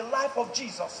life is the life of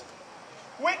Jesus.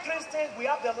 We Christians, we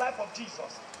have the life of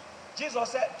Jesus. Jesus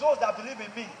said, those that believe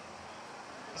in me.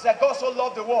 He said, God so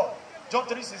loved the world. John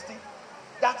 3:16.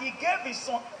 That he gave his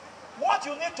son. What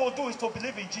you need to do is to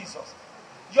believe in Jesus.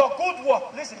 Your good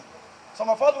work. Listen. Some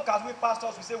of us look as we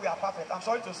pastors, we say we are perfect. I'm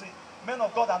sorry to say. Men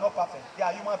of God are not perfect. They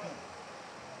are human beings.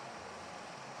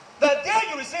 The day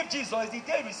you receive Jesus is the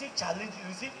day you receive challenge, you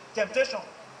receive temptation.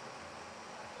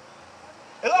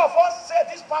 A lot of us say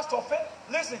this pastor failed.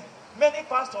 Listen, many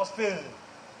pastors fail.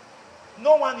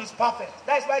 No one is perfect.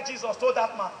 That is why Jesus told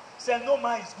that man, said no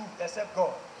man is good except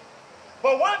God.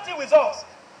 But one thing with us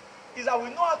is that we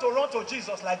know how to run to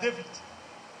Jesus like David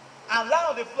and lie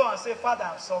on the floor and say, Father,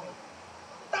 I'm sorry.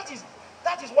 That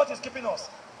is what is keeping us.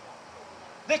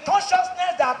 The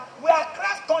consciousness that we are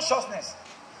Christ consciousness.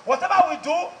 Whatever we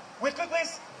do, we quickly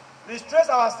retrace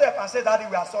our step and say, Daddy,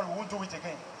 we are sorry, we won't do it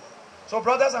again. So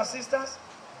brothers and sisters,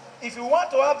 if you want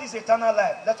to have this eternal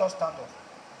life, let us stand up.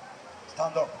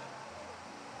 Stand up.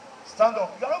 Stand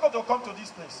up. You are not going to come to this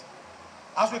place.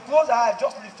 As we close our eyes,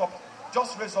 just lift up.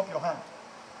 Just raise up your hand.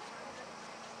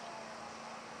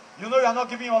 You know you are not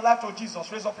giving your life to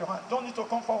Jesus. Raise up your hand. Don't need to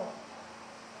come forward.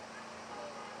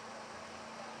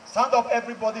 Stand up,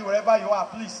 everybody, wherever you are,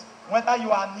 please. Whether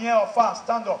you are near or far,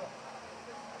 stand up.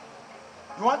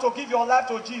 You want to give your life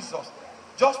to Jesus,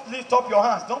 just lift up your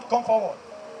hands. Don't come forward.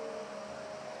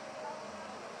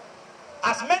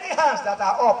 As many hands that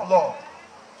are up, Lord,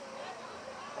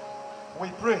 we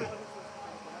pray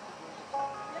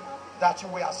that you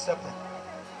will accept them.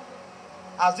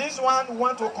 As this one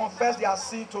want to confess their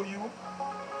sin to you,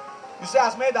 you say,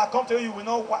 as many that come to you, you will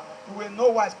know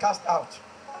what is cast out.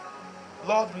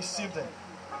 Lord, receive them.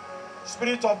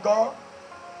 Spirit of God,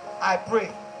 I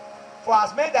pray for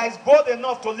as many that is bold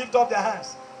enough to lift up their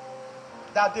hands,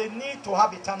 that they need to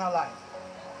have eternal life.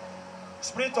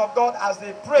 Spirit of God, as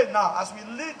they pray now, as we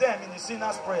lead them in the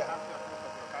sinner's prayer,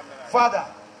 Father,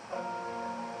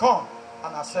 come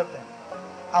and accept them.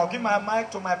 I'll give my mic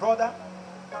to my brother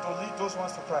to lead those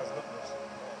ones to Christ. God bless.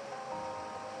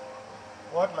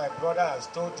 What my brother has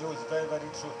told you is very, very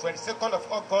true. 22nd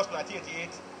of August 1988,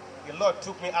 the Lord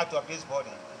took me out of this body.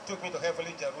 He took me to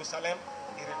heavenly Jerusalem.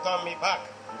 He returned me back.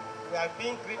 We are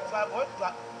being grateful.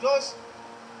 Just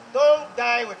don't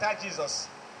die without Jesus.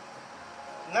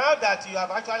 Now that you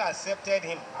have actually accepted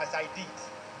him as I did,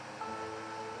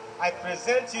 I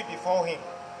present you before him.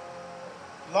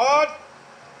 Lord,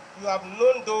 you have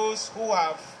known those who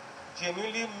have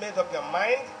genuinely made up their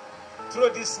mind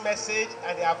through this message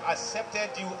and they have accepted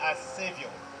you as Savior,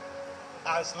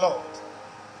 as Lord.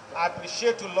 I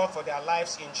appreciate you, Lord, for their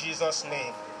lives in Jesus'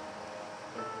 name.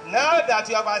 Now that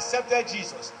you have accepted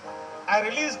Jesus, I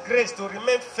release grace to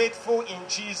remain faithful in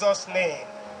Jesus' name.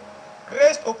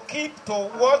 Grace to keep to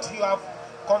what you have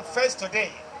confessed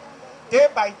today. Day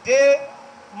by day,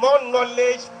 more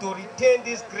knowledge to retain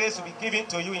this grace will be given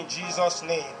to you in Jesus'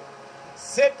 name.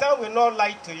 Satan will not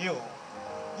lie to you.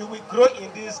 You will grow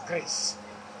in this grace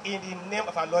in the name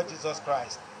of our Lord Jesus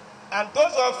Christ. And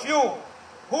those of you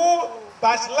who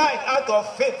backslide out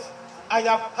of faith and you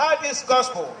have heard this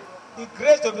gospel, the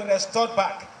grace to be restored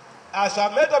back. As you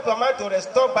have made up your mind to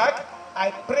restore back,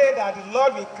 I pray that the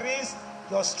Lord will increase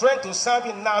your strength to serve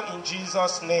Him now in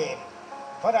Jesus' name.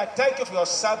 Father, I thank you for your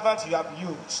servant you have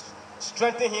used.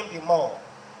 Strengthen him the more.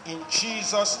 In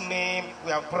Jesus' name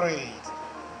we have prayed.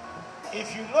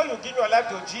 If you know you give your life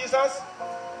to Jesus,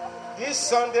 this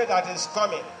Sunday that is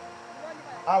coming,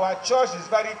 our church is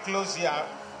very close here,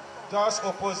 just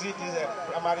opposite this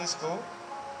primary school.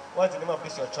 What's the name of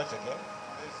this your church again?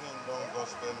 Amazing Dawn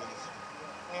Gospel Ministry.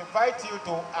 We invite you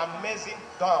to Amazing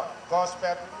Dawn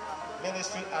Gospel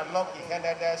Ministry along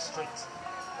Egharevba Street.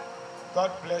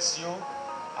 God bless you.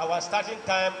 Our starting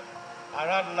time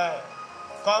around 9.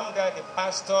 Come there, the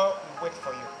pastor will wait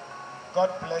for you. God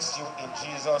bless you in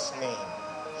Jesus' name.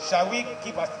 Shall we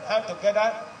keep our hand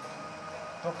together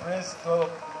to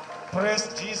praise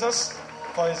Jesus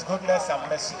for his goodness and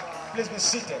mercy? Please be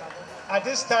seated. At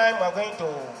this time, we're going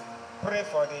to pray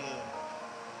for the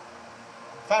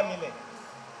family,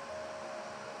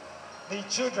 the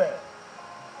children,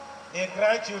 the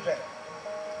grandchildren,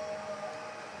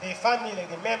 the family,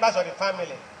 the members of the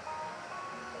family,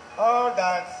 all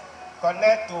that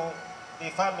connect to the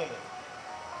family,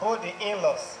 all the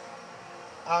in-laws,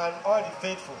 and all the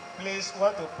faithful. Please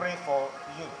want to pray for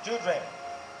you. Children,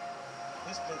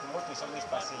 this place, the motor is always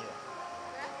passing here.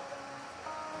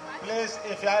 Please,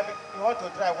 if you want to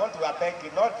drive, I beg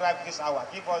you, not drive this hour.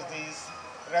 Give us this,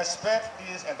 respect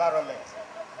this environment,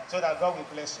 so that God will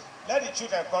bless you. Let the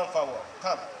children come forward.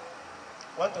 Come.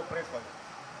 Want to pray for you.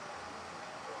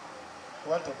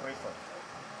 Want to pray for you.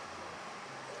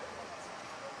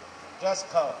 Just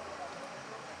come.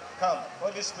 Come.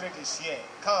 Holy Spirit is here.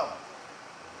 Come.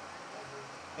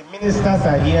 The ministers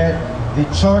are here. The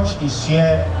church is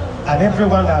here. And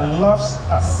everyone that loves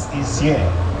us is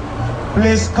here.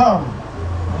 Please come.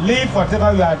 Leave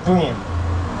whatever you are doing.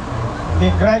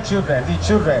 The grandchildren, the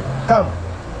children. Come.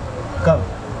 Come.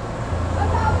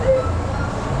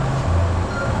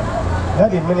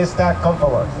 Let the minister come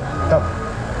forward. Come.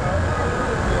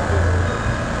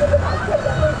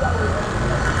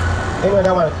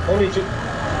 Another one.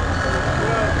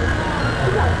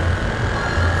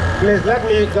 Please let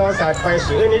me just advise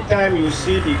you. Anytime you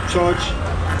see the church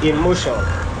in motion,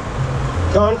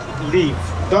 don't leave.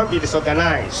 Don't be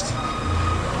disorganized.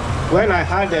 When I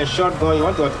had a shotgun, you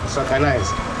want to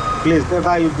disorganize. Please,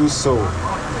 never you do so.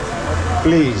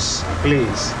 Please,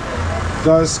 please.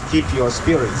 Just keep your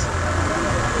spirit.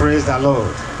 Praise the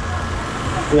Lord.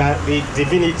 We are the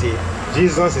divinity.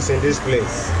 Jesus is in this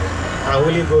place. Our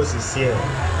Holy Ghost is here.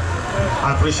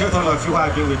 I appreciate all of you who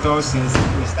have been with us since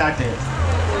we started.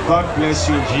 God bless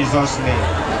you in Jesus' name.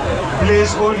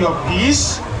 Please hold your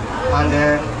peace and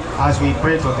as we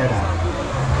pray together.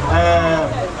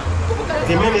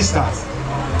 The ministers,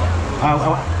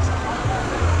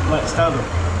 stand up.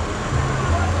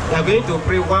 We are going to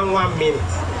pray 1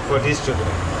 minute for these children,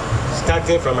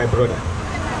 starting from my brother.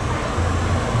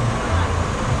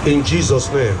 In Jesus'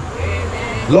 name.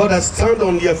 Lord, I stand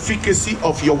on the efficacy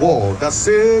of your word that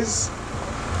says,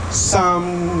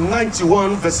 Psalm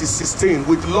 91 verses 16,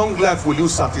 with long life will you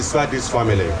satisfy this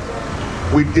family.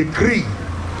 We decree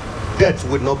death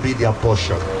will not be their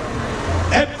portion.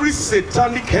 Every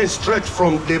satanic hand stretched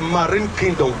from the marine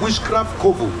kingdom, witchcraft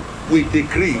coven, we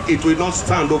decree it will not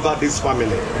stand over this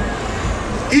family.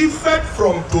 Effect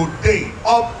from today,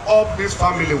 up this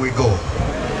family will go.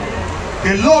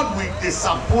 The Lord will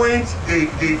disappoint the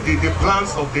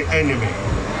plans of the enemy.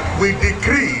 We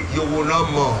decree you will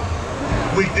not mourn.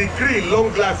 We decree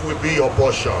long life will be your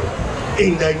portion.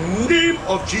 In the name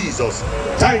of Jesus,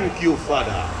 thank you,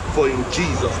 Father, for in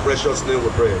Jesus' precious name we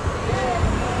pray.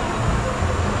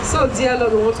 So, dear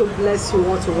Lord, we want to bless you, we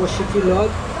want to worship you,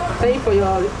 Lord. Thank you for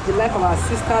the life of our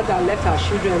sister that left our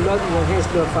children, Lord, in your hands,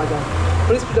 Lord, Father.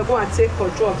 Holy Spirit, go and take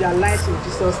control of their lives in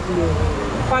Jesus' name.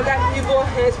 Father, evil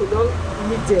hands will not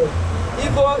meet them.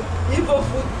 Evil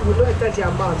food will not enter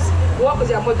their mouths. What of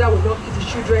their mother will not eat the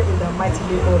children in the mighty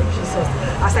name of Jesus.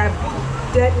 As I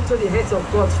put them into the hands of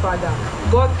God, Father,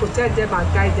 God protect them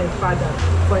and guide them, Father.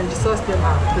 For in Jesus' name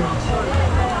I pray.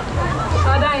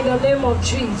 Father, in the name of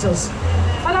Jesus.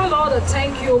 Father, Lord, I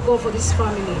thank you, O God, for this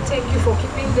family. Thank you for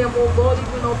keeping them, O God,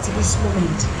 even up to this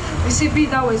moment. Receive be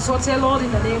thou exalted, Lord,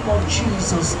 in the name of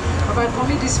Jesus. Father, I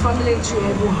commit this family into your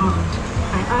able hand.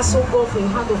 I ask, oh God, for your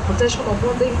hand of protection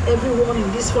upon them, everyone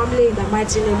in this family, in the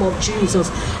mighty name of Jesus.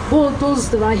 Both those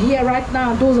that are here right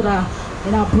now and those that are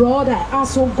in abroad, I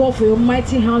ask, oh God, for your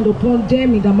mighty hand upon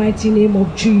them in the mighty name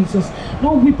of Jesus.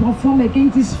 No weapon formed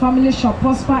against this family shall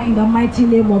prosper in the mighty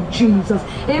name of Jesus.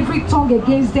 Every tongue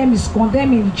against them is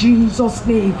condemned in Jesus'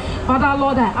 name. Father,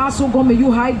 Lord, I ask, oh God, may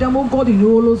you hide them, oh God, in the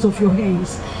hollows of your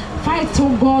hands. Fight,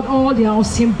 oh God, all their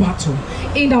unseen battle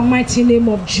in the mighty name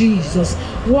of Jesus.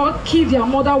 What kill their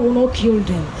mother will not kill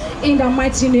them in the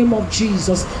mighty name of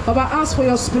Jesus. Baba, ask for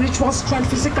your spiritual strength,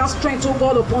 physical strength, oh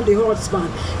God, upon the husband.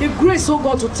 The grace, oh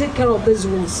God, to take care of these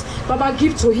ones. Baba,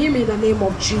 give to him in the name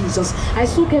of Jesus. I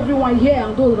soak everyone here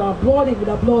and those that are blooded with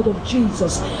the blood of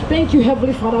Jesus. Thank you,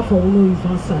 Heavenly Father, for all you've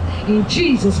answered. In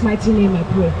Jesus' mighty name I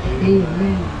pray.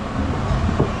 Amen.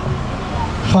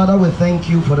 Father, we thank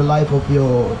you for the life of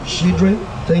your children.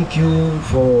 Thank you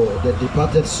for the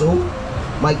departed soul.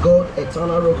 My God,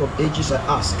 eternal rock of ages, I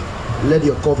ask, let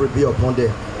your covering be upon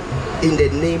them. In the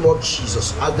name of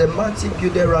Jesus. As the mighty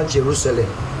build around Jerusalem,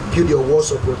 build your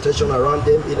walls of protection around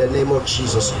them in the name of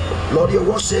Jesus. Lord, your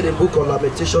word said in the book of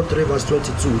Lamentation 3 verse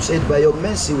 22, said, by your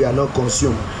mercy we are not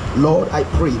consumed. Lord, I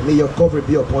pray, may your covering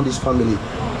be upon this family.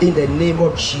 In the name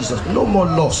of Jesus. No more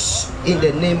loss. In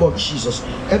the name of Jesus.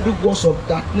 Every words of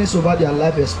darkness over their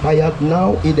life expired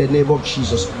now in the name of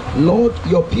Jesus. Lord,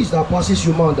 your peace that passes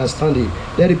human understanding,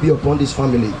 let it be upon this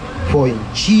family. For in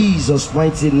Jesus'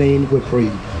 mighty name we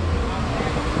pray.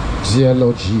 Dear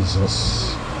Lord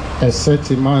Jesus,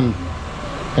 except a man,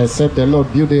 except the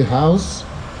Lord build a house,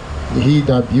 he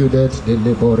that buildeth the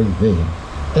labor in vain.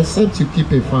 Except you keep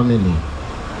a family,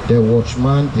 the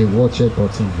watchman, they watcheth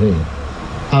but in vain.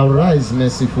 Arise,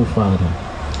 merciful Father.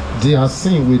 Their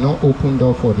sin will not open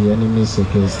door for the enemies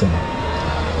against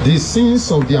them. The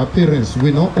sins of their parents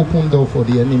will not open door for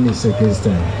the enemies against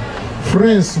them.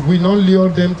 Friends will not lure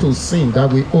them to sin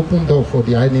that will open door for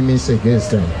the enemies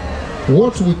against them.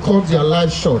 What will cut their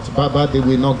life short, Baba, they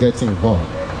will not get involved.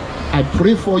 I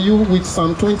pray for you with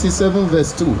Psalm 27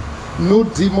 verse 2. No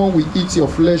demon will eat your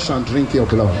flesh and drink your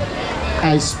blood.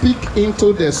 I speak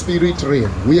into the spirit realm.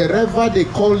 Wherever they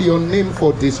call your name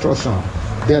for destruction,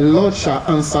 the Lord shall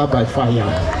answer by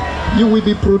fire. You will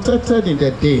be protected in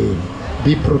the day,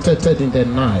 be protected in the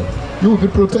night. You will be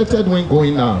protected when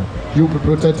going out. You will be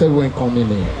protected when coming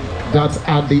in. That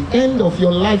at the end of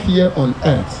your life here on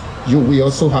earth, you will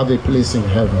also have a place in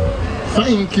heaven.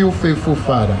 Thank you, faithful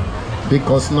Father,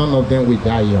 because none of them will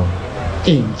die young.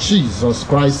 In Jesus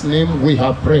Christ's name we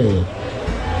have prayed.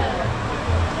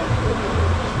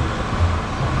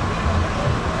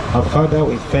 Our Father,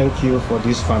 we thank you for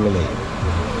this family.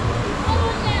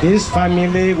 This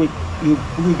family will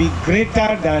be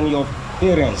greater than your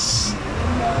parents.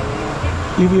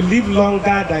 You will live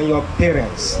longer than your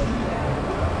parents.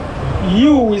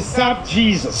 You will serve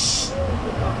Jesus.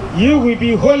 You will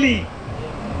be holy.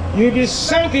 You will be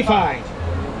sanctified.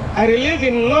 I release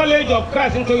the knowledge of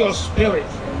Christ into your spirit.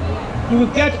 You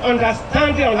will get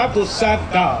understanding on how to serve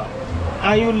God.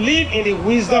 And you live in the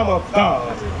wisdom of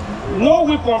God. No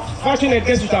weapon fashioned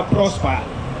against you shall prosper.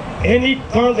 Any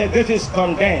tongue against you is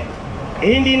condemned.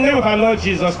 In the name of our Lord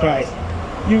Jesus Christ,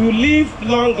 you will live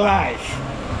long life.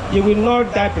 You will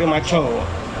not die premature.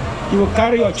 You will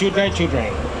carry your children.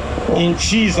 In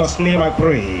Jesus' name I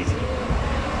pray.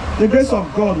 The grace of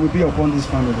God will be upon this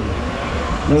family.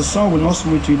 The sun will not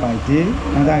smite you by day,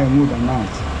 neither a moon by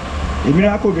night. A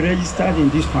miracle will be registered in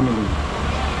this family.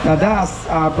 Now that's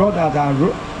our brother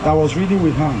that was reading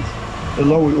with hands. The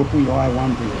Lord will open your eye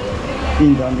one day.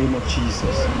 In the name of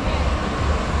Jesus.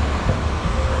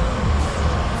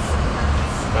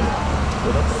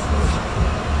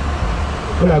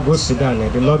 When I go sit down,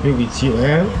 the Lord be with you.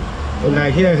 When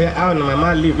I hear how my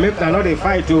man live, make I not a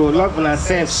fight to love on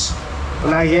ourselves.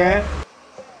 When I hear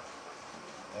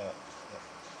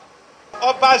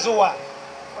Opazua,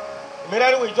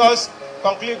 immediately we just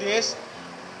conclude this.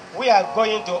 We are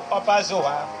going to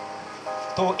Opazua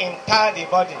to inter the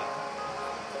body.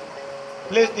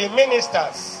 Please, the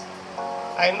ministers,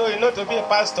 I know you know to be a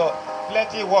pastor,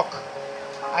 plenty work.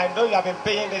 I know you have been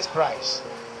paying this price,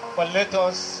 but let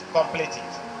us complete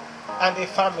it. And the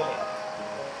family,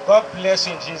 God bless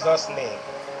you in Jesus' name.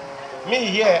 Me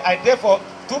here, I did for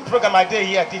 2 programs a day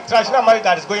here. The traditional marriage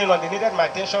that is going on, they needed my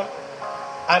attention,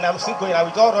 and I'm still going. I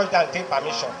will just rush down and take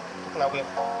permission.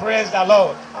 Praise the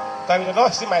Lord. Because if you do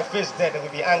not see my face there, they will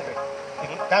be angry.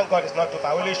 Thank God it's not too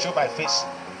far. I only show my face.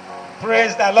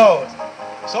 Praise the Lord.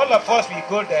 So all of us will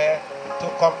go there to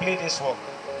complete this work.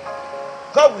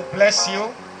 God will bless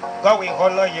you. God will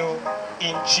honor you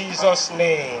in Jesus'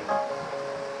 name.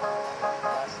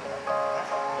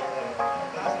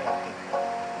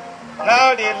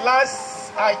 Now the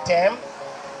last item,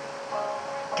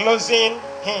 closing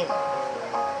hymn.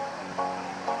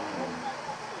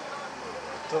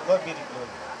 To God be the glory.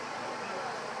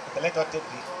 Okay, let us take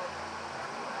the.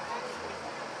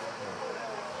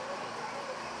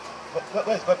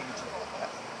 Where is God be the glory?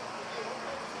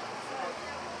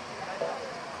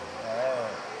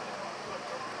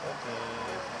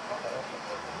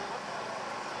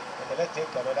 Okay, let's take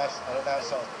another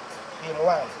song. Hymn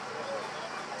 1.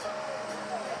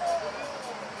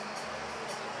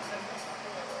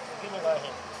 Give me one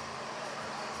hymn.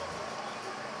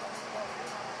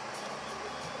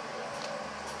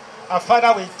 Our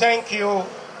Father, we thank you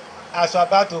as we're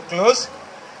about to close.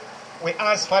 We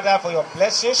ask, Father, for your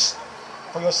blessings,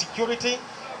 for your security.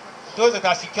 Those that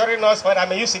are securing us, Father,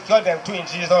 may you secure them too in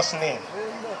Jesus' name.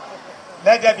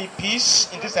 Let there be peace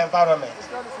in this environment.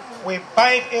 We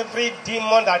bind every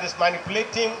demon that is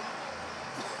manipulating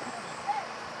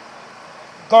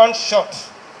gunshot.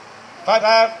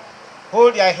 Father,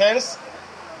 hold your hands.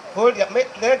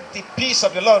 Let the peace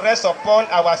of the Lord rest upon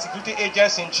our security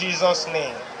agents in Jesus'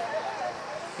 name.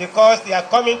 Because they are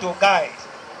coming to guide.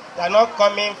 They are not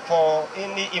coming for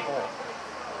any evil.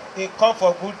 They come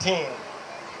for good thing.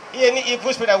 Any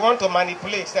evil spirit that want to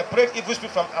manipulate, separate evil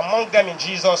spirit from among them in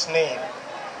Jesus' name.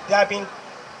 They have been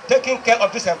taking care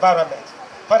of this environment.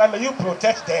 Father, may you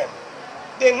protect them.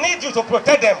 They need you to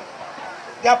protect them.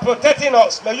 They are protecting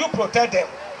us. May you protect them.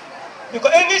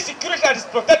 Because any security that is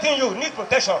protecting you needs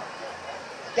protection.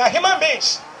 They are human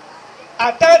beings.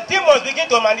 At times, demons begin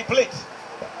to manipulate.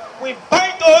 We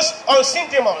bind those unseen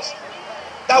demons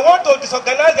that want to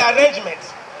disorganize the arrangement.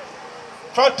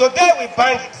 From today, we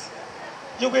bind it.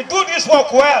 You will do this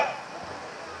work well.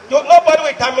 Nobody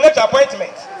will terminate your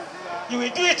appointment. You will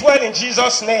do it well in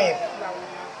Jesus' name.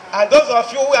 And those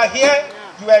of you who are here,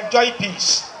 you enjoy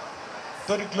peace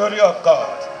to the glory of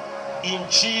God. In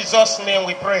Jesus' name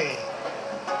we pray.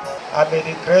 And may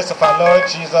the grace of our Lord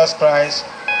Jesus Christ,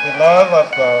 the love of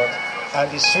God,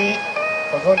 and the sweet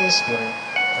of the Holy Spirit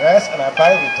rest and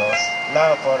abide with us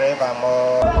now and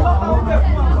forevermore.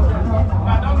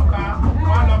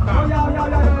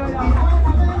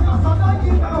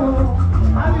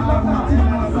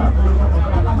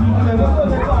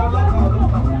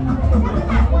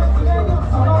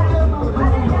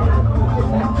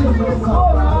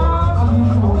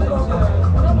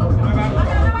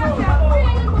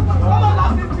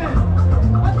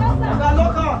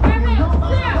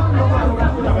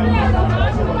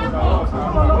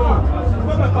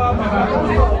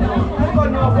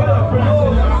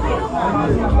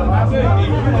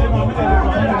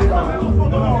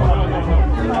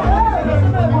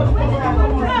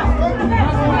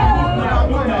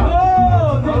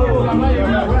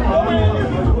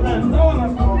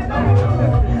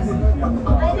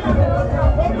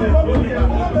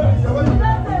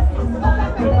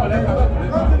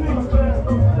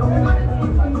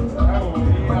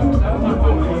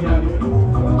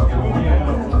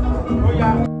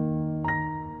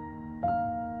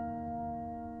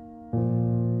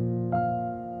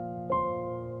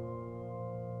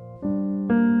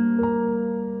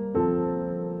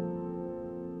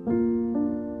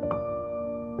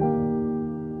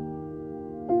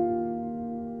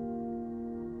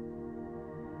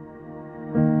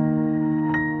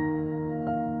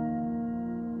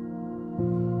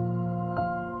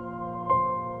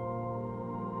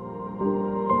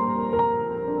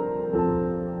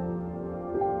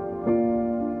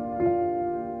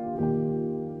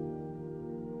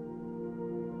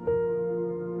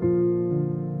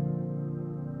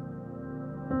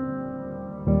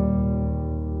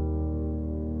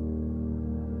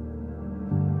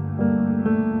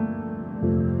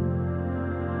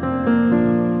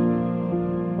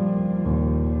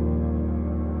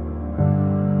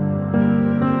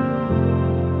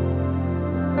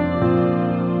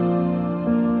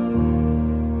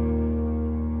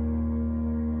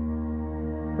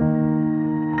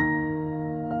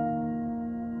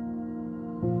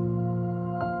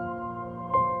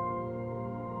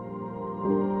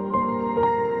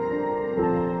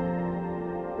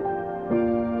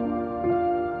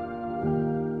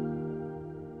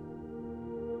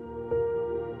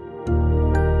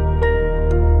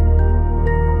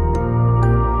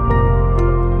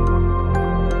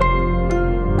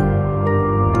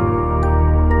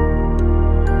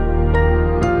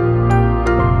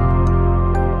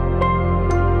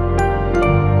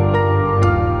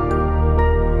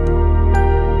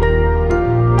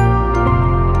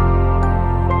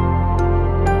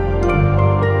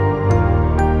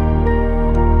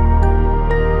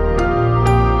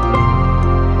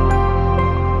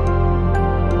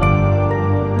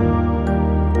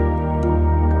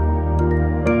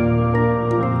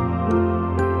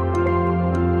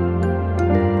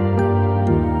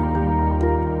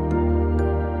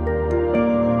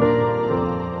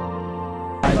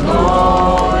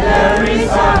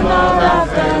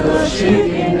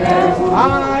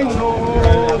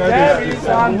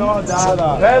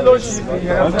 another fellowship in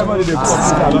heaven. Everybody they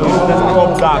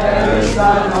come back.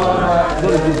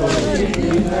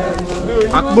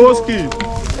 Akboski.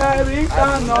 There is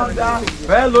another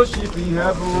fellowship in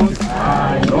heaven.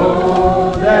 I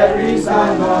know there is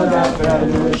another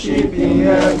fellowship in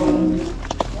heaven.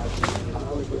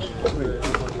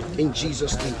 In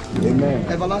Jesus' name. Amen.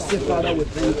 Everlasting Father, we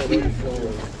thank you for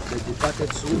the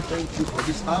departed soul. Thank you for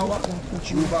this hour.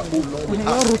 Jehovah, oh Lord, we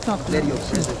ask, let your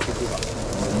presence take over.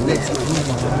 Let your will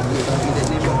be done in the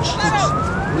name of Jesus.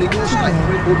 Holy Ghost, I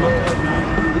pray, oh Lord,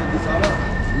 this hour,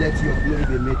 let your glory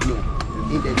be made known.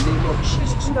 In the name of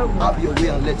Jesus, have your way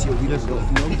and let your will be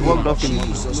done. In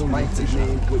Jesus' mighty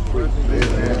name, we pray.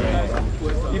 Amen.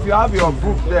 If you have your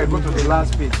book there, go to the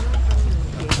last page.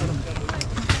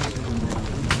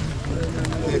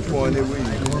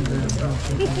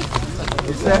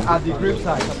 It said at the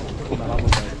graveside,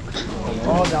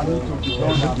 all that need to be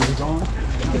done have been done.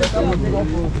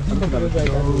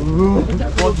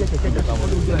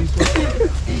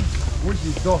 Which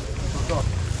is dust.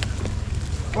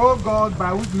 Oh God, by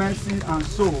whose mercy and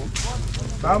soul,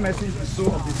 by whose mercy the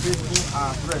soul of the faithful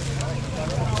are at rest.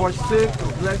 Forsake to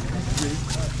bless this grace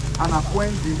and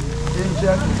appoint the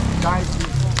angel to guide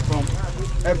it from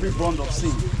every bond of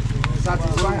sin.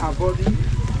 Satisfy our body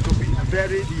to be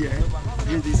buried here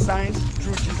in the signs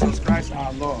through Jesus Christ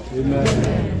our Lord.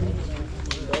 Amen.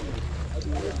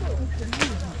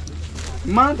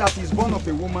 Man that is born of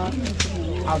a woman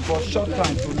has but short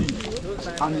time to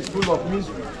live and is full of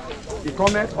misery. He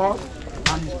cometh up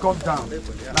and is cut down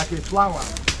like a flower.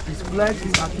 His flesh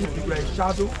is as if it were a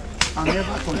shadow and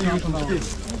never continues to stay.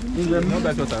 In the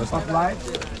midst of life,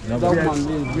 we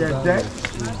are dead.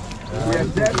 We are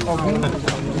dead of whom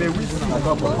may we see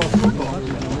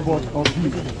but of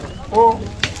thee.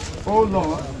 Oh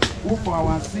Lord, who for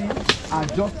our sin are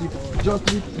justly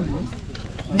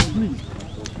pleased.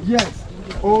 Yes,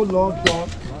 O Lord God,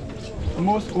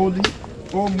 most holy,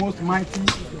 O most mighty,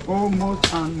 O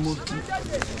most and most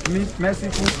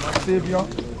merciful Savior,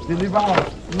 deliver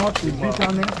us not the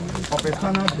bitterness of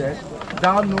eternal death.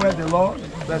 Thou knowest the Lord,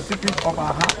 the secret of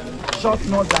our heart. Shut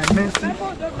not thy mercy,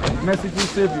 merciful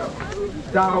Savior.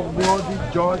 Thou worthy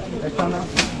judge, eternal.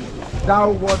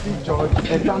 Thou worthy judge,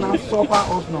 eternal, suffer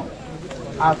us not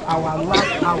at our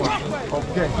last hour of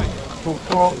death to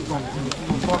fall from thee.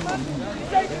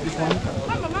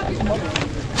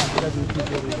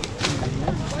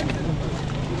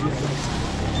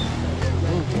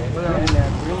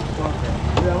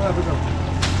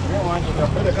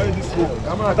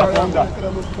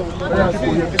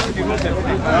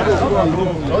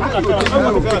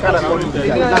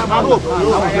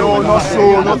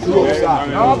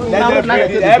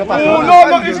 No,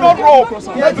 it's not rope.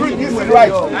 Let's do this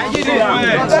right.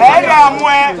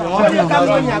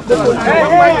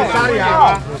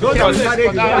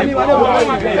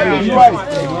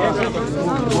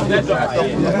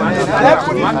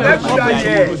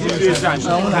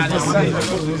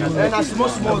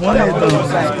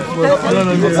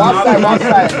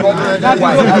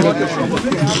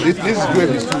 This grape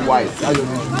is too wide.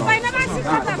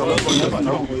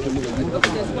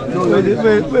 No, wait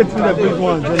till the big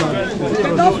one.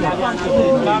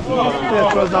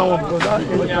 Trust that one because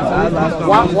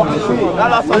that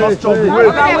last one was strong.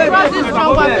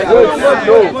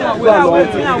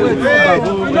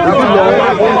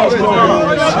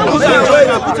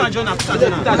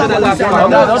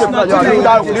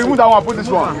 Remove that one, put this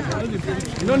one.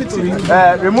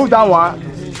 Remove that one.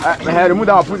 Remove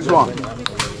that one, put this one.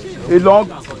 It's long.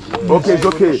 Okay, it's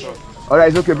okay. Alright,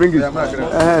 it's okay, bring it.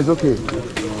 It's okay.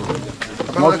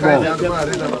 Much more.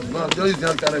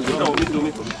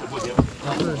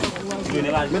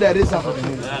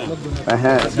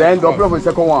 Then the for the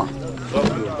second one.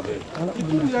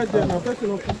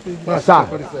 Sir,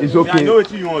 it's okay. I know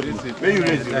what you want to say. When you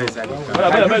raise it.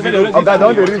 Okay,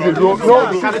 don't raise it. No.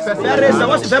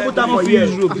 What's the Bible time for you?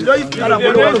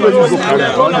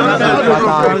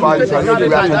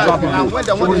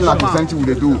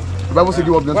 The Bible says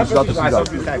you want them to start to see that.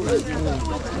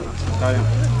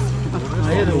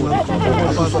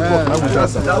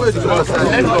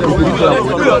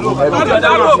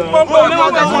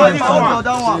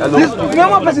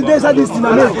 Remember president said this thing, to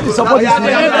support this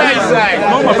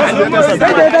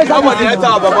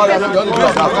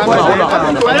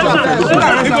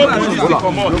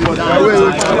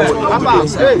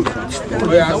thing.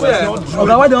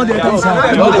 Okay, why don't they come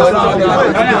inside?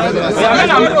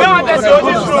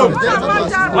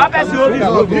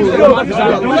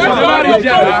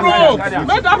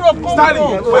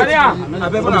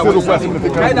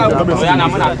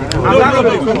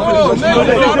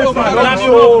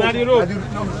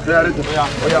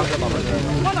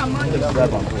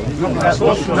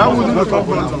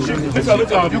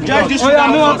 You can't distribute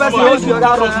that one person holds the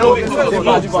other rope.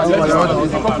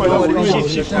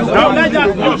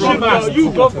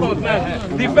 You go for it.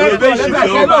 The first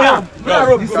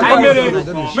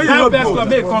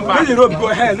the rope go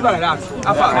ahead. Look at that.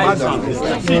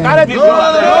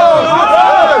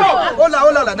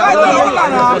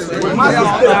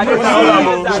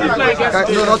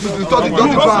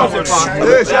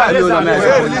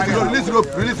 Release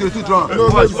rope. Release your two drums. No.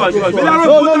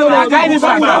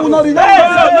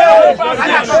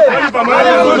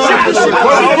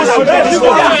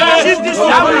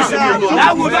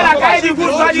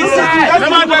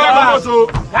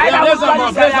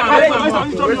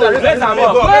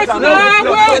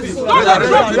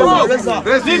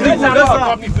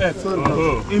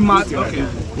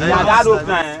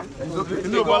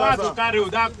 No, but I have to carry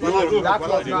that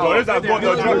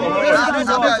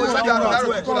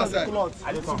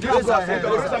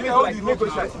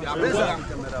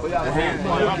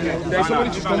there's somebody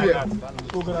to come here.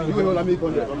 You will hold me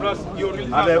on there.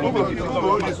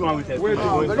 Hold this one with us.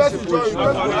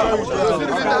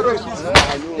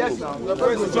 Yes, now.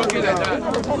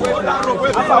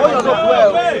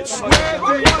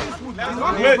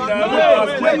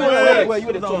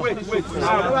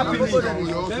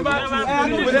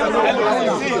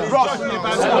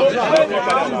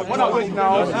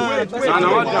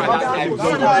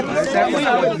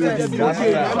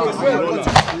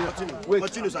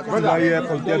 Brother, here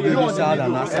from the side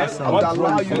and assassin. I would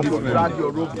allow you to drag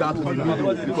your rope down to the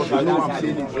middle because I know I'm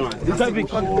saying it wrong.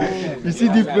 You see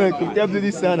different from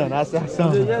the side and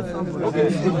assassin. That's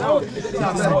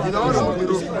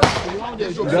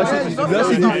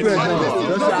different.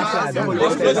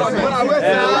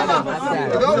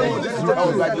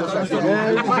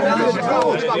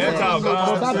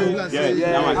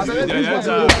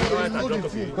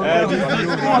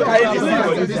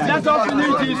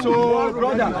 So,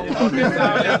 brother,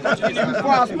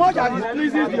 for as much as it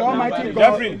pleases the Almighty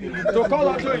God to call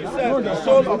unto himself the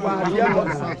soul of our dear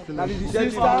mother, that is the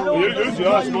sister,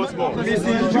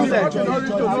 Mrs. Juliet,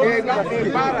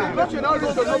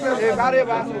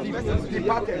 Egharevba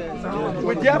departed.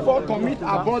 We therefore commit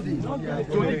our body to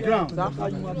the ground.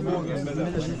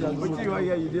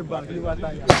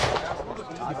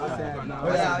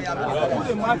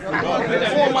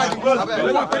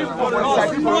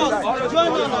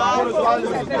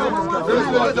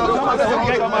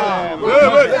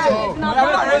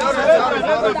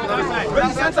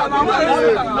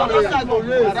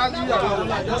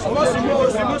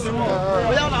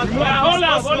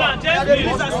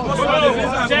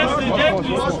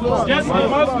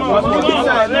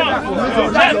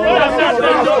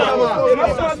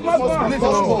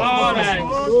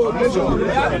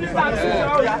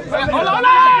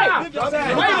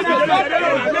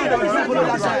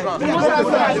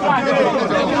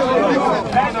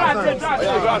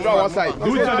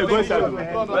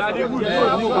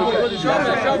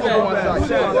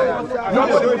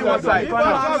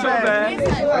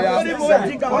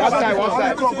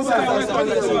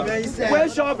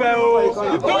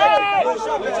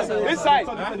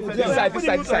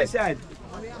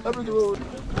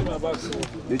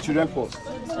 The children first.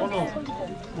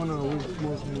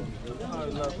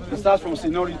 It starts from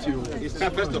seniority. It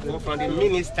starts first of all from the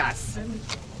ministers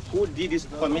who did this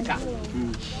committee.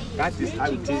 That is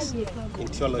how it is in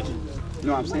theology.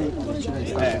 No, I'm saying the children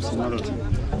start from seniority.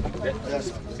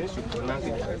 Since you pronounce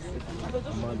it first.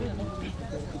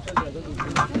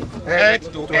 Head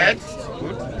to head.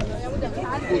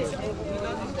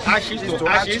 Ashes to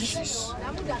ashes.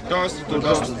 Dust to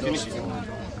dust. Finish it.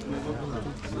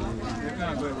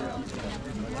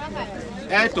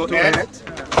 Head to head.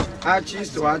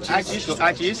 Ashes to ashes. Ashes to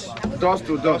ashes. Dust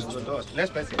to dust.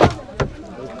 Next person.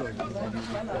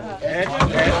 Head to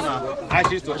head.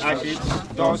 Ashes to ashes.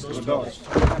 Dust to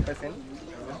dust. Next person.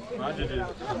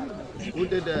 Who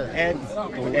did that? Head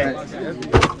to head.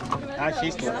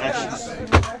 Ashes to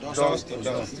ashes. Dust to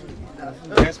dust.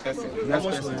 Next person. Next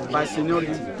person. By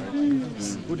seniority.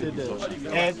 Who did that?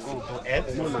 Head to head.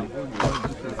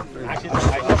 Ashes to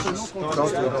ashes.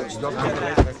 Dust to dust.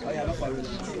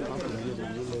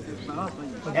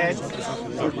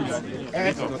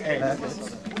 Head to head.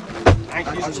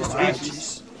 Ashes to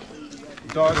ashes.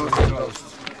 Dust to dust.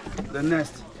 The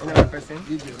next. Another person.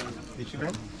 The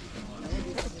children.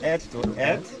 Head to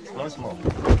head. Once more.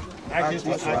 Ashes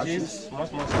to ashes.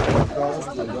 Once more.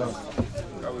 Dust to dust.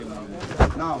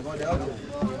 Now.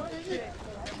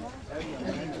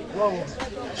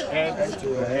 Head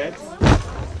to head.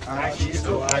 Ashes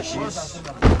to ashes.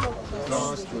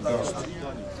 Dust to dust.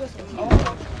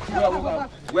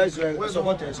 Where's your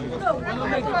supporters? I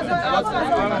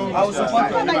will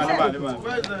support you.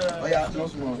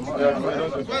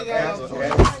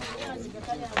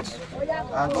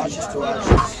 And ashes to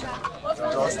ashes.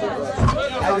 Dust to dust.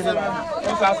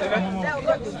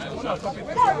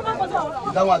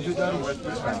 That was you done.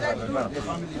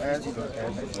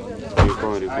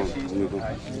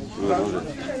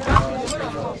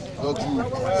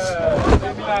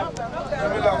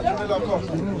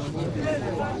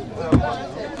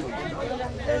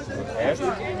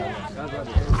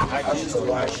 Ashes to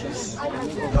ashes.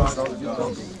 Dust to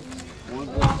dust.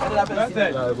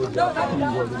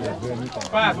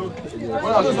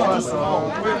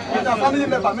 Family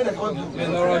member made a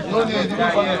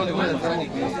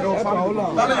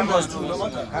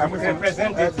I'm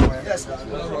represented. Yes,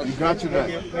 you grandchildren.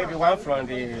 Maybe one from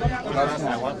the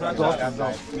one from the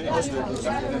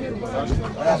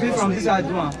from this side,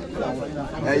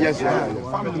 yes,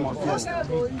 family member. Yes.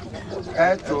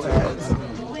 Head to head.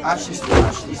 Ashes to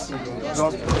ashes.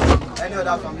 Any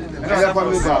other family member? Any other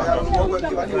family member?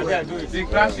 The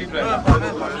grandchildren.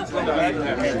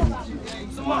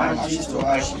 Ashes to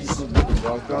ashes.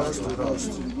 Dust to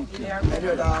dust. Any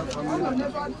other family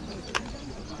member?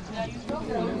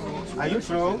 Are you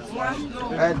true?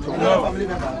 Head to family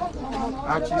member.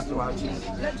 Ashes to ashes.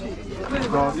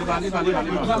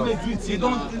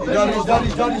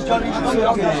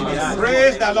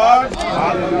 Praise the Lord.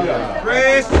 Hallelujah.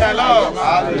 Praise the Lord.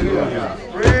 Hallelujah.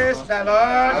 Praise the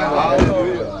Lord.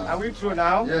 Hallelujah. Are we true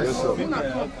now? Yes, sir.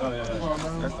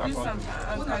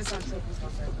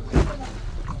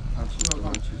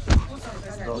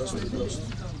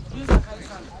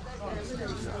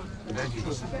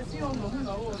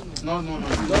 No.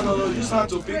 Use hand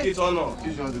to pick it or not.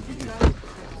 Use hand to pick it.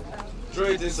 Throw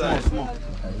it inside. Small.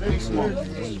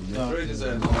 Throw it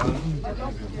inside. 1,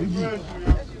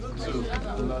 2.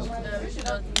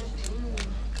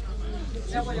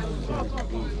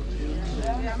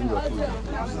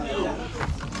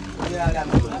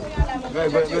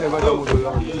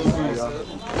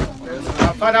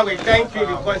 Father, we thank you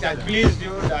because it has pleased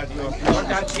you that your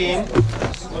important team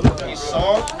is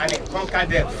solved and it conquered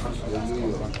death.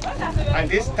 And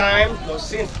this time, your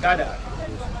saints gathered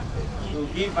to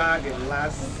give her the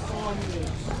last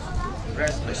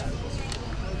respite.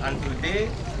 And today,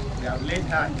 we have laid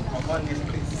hand upon this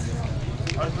place,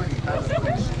 unto the hand of the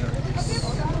Holy Spirit,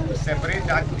 to separate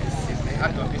darkness in the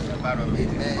heart of this environment.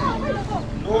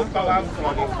 No power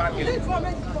from the family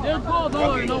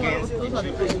working against the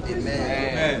children.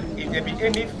 If there be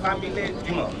any family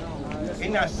demon,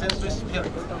 any ancestral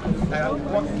spirit that are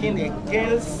working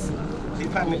against the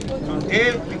family,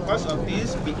 today, because of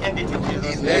this, we end it in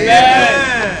Jesus' name.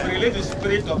 Amen. We release the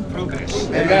spirit of progress.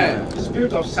 Amen. The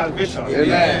spirit of salvation. Amen.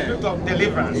 The spirit of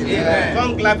deliverance. Amen.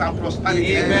 Long life and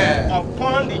prosperity. Amen.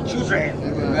 Upon the children.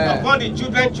 Amen. Upon the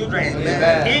children.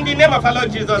 Amen. In the name of our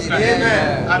Lord Jesus Christ.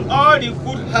 Amen. And all the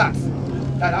good hearts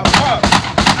that have come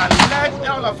and led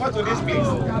all of us to this place,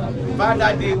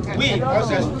 Father, we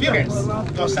also experience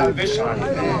your salvation,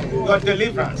 your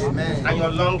deliverance, and your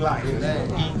long life.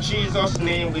 In Jesus'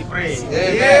 name we pray.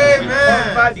 Amen. We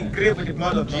cover the grave with the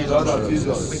blood of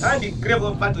Jesus. We hand the grave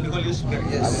over to the Holy Spirit.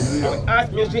 Yes. And we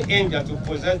ask ministry angels to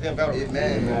possess the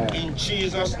environment. In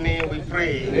Jesus' name we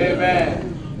pray.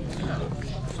 Amen.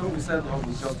 So we said, Lord,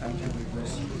 we just thank you, we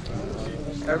bless you.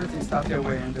 Everything started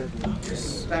where it ended.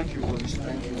 Yes. Thank you, Holy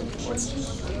Spirit. Thank you, Lord.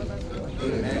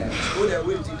 Amen. Go there,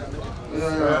 wait till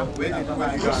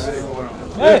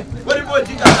hey! What do you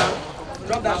think now?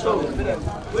 Drop that show.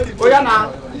 Oh, yeah,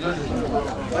 now.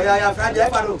 Oh, yeah, Friday,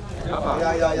 Ebaro.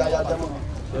 Yeah, demo.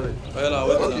 Oh, yeah, now,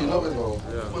 wait. Okay, no, wait.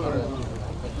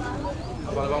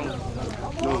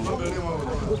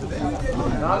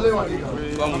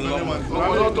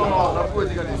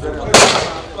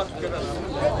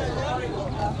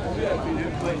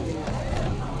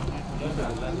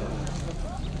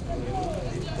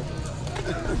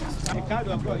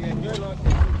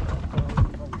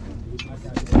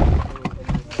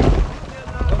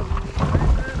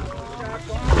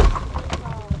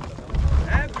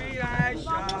 Every eye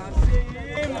shall see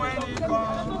him when he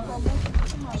comes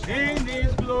in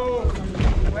his glory,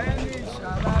 when he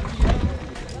shall appear.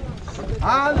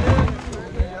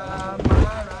 Hallelujah,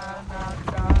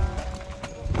 Maranatha.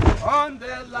 On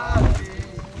the last day,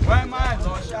 when my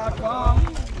Lord shall come,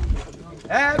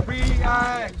 every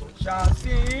eye shall see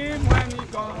him when he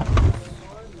comes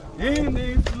in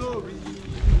his glory,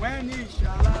 when he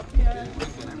shall appear.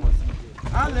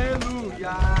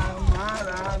 Hallelujah,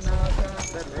 Maranatha.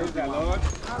 Praise the Lord.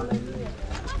 Hallelujah.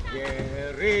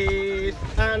 There is is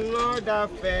another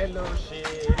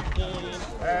fellowship in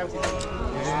heaven.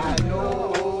 I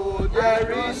know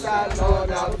there is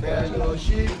another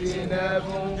fellowship in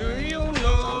heaven. Do you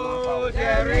know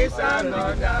there is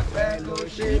another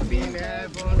fellowship in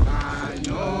heaven? I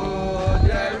know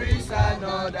there is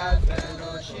another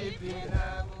fellowship in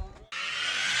heaven.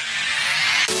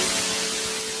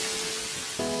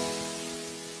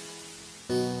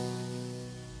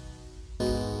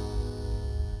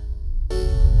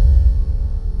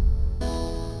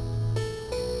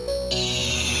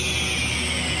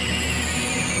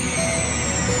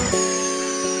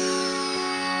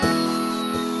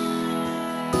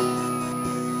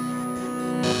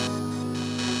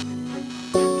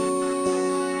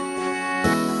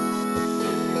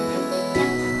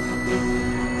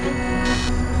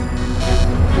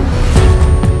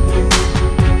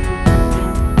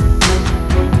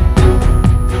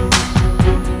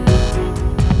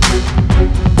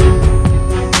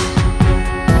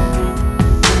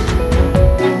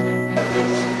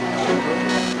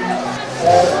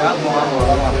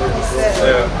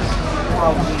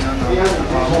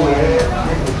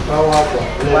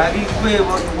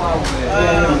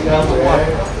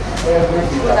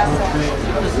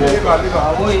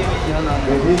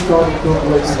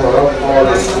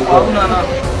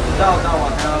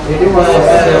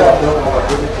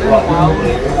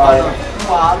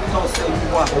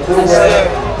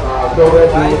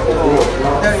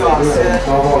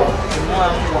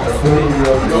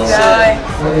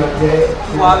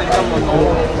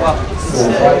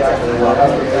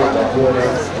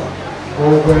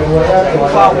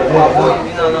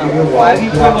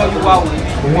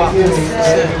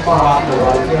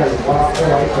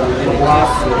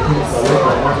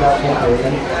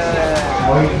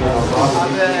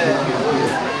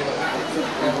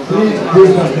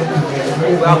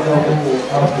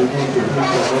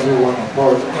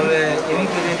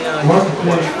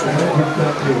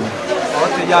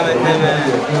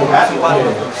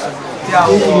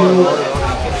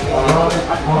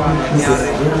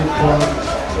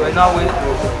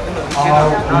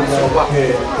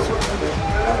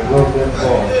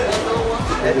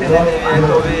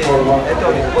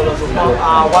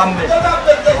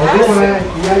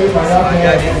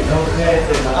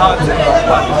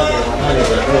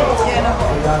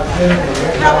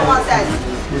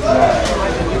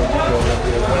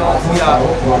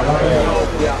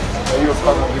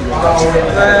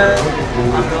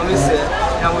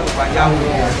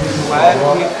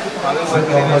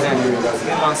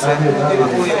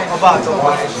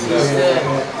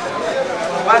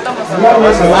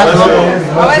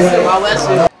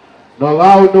 No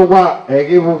lao no wa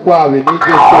egivu kwa we ni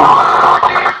Jesu.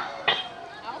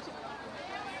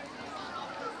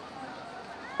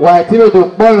 Wa ti do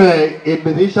po me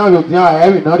impetition yo dia e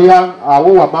mi no ria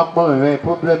awo wa ma po me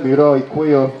problem mi ro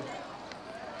ikuyo.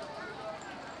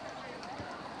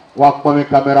 Wa po me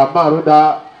cameraman ro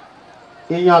da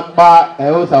iyan pa e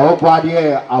o sa wo pa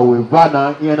die Awowo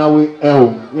na yen na we e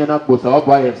o yen na po sa wo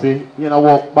pa ye se yen na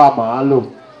wo pa ma lo.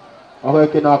 O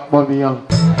ke na po mi yan.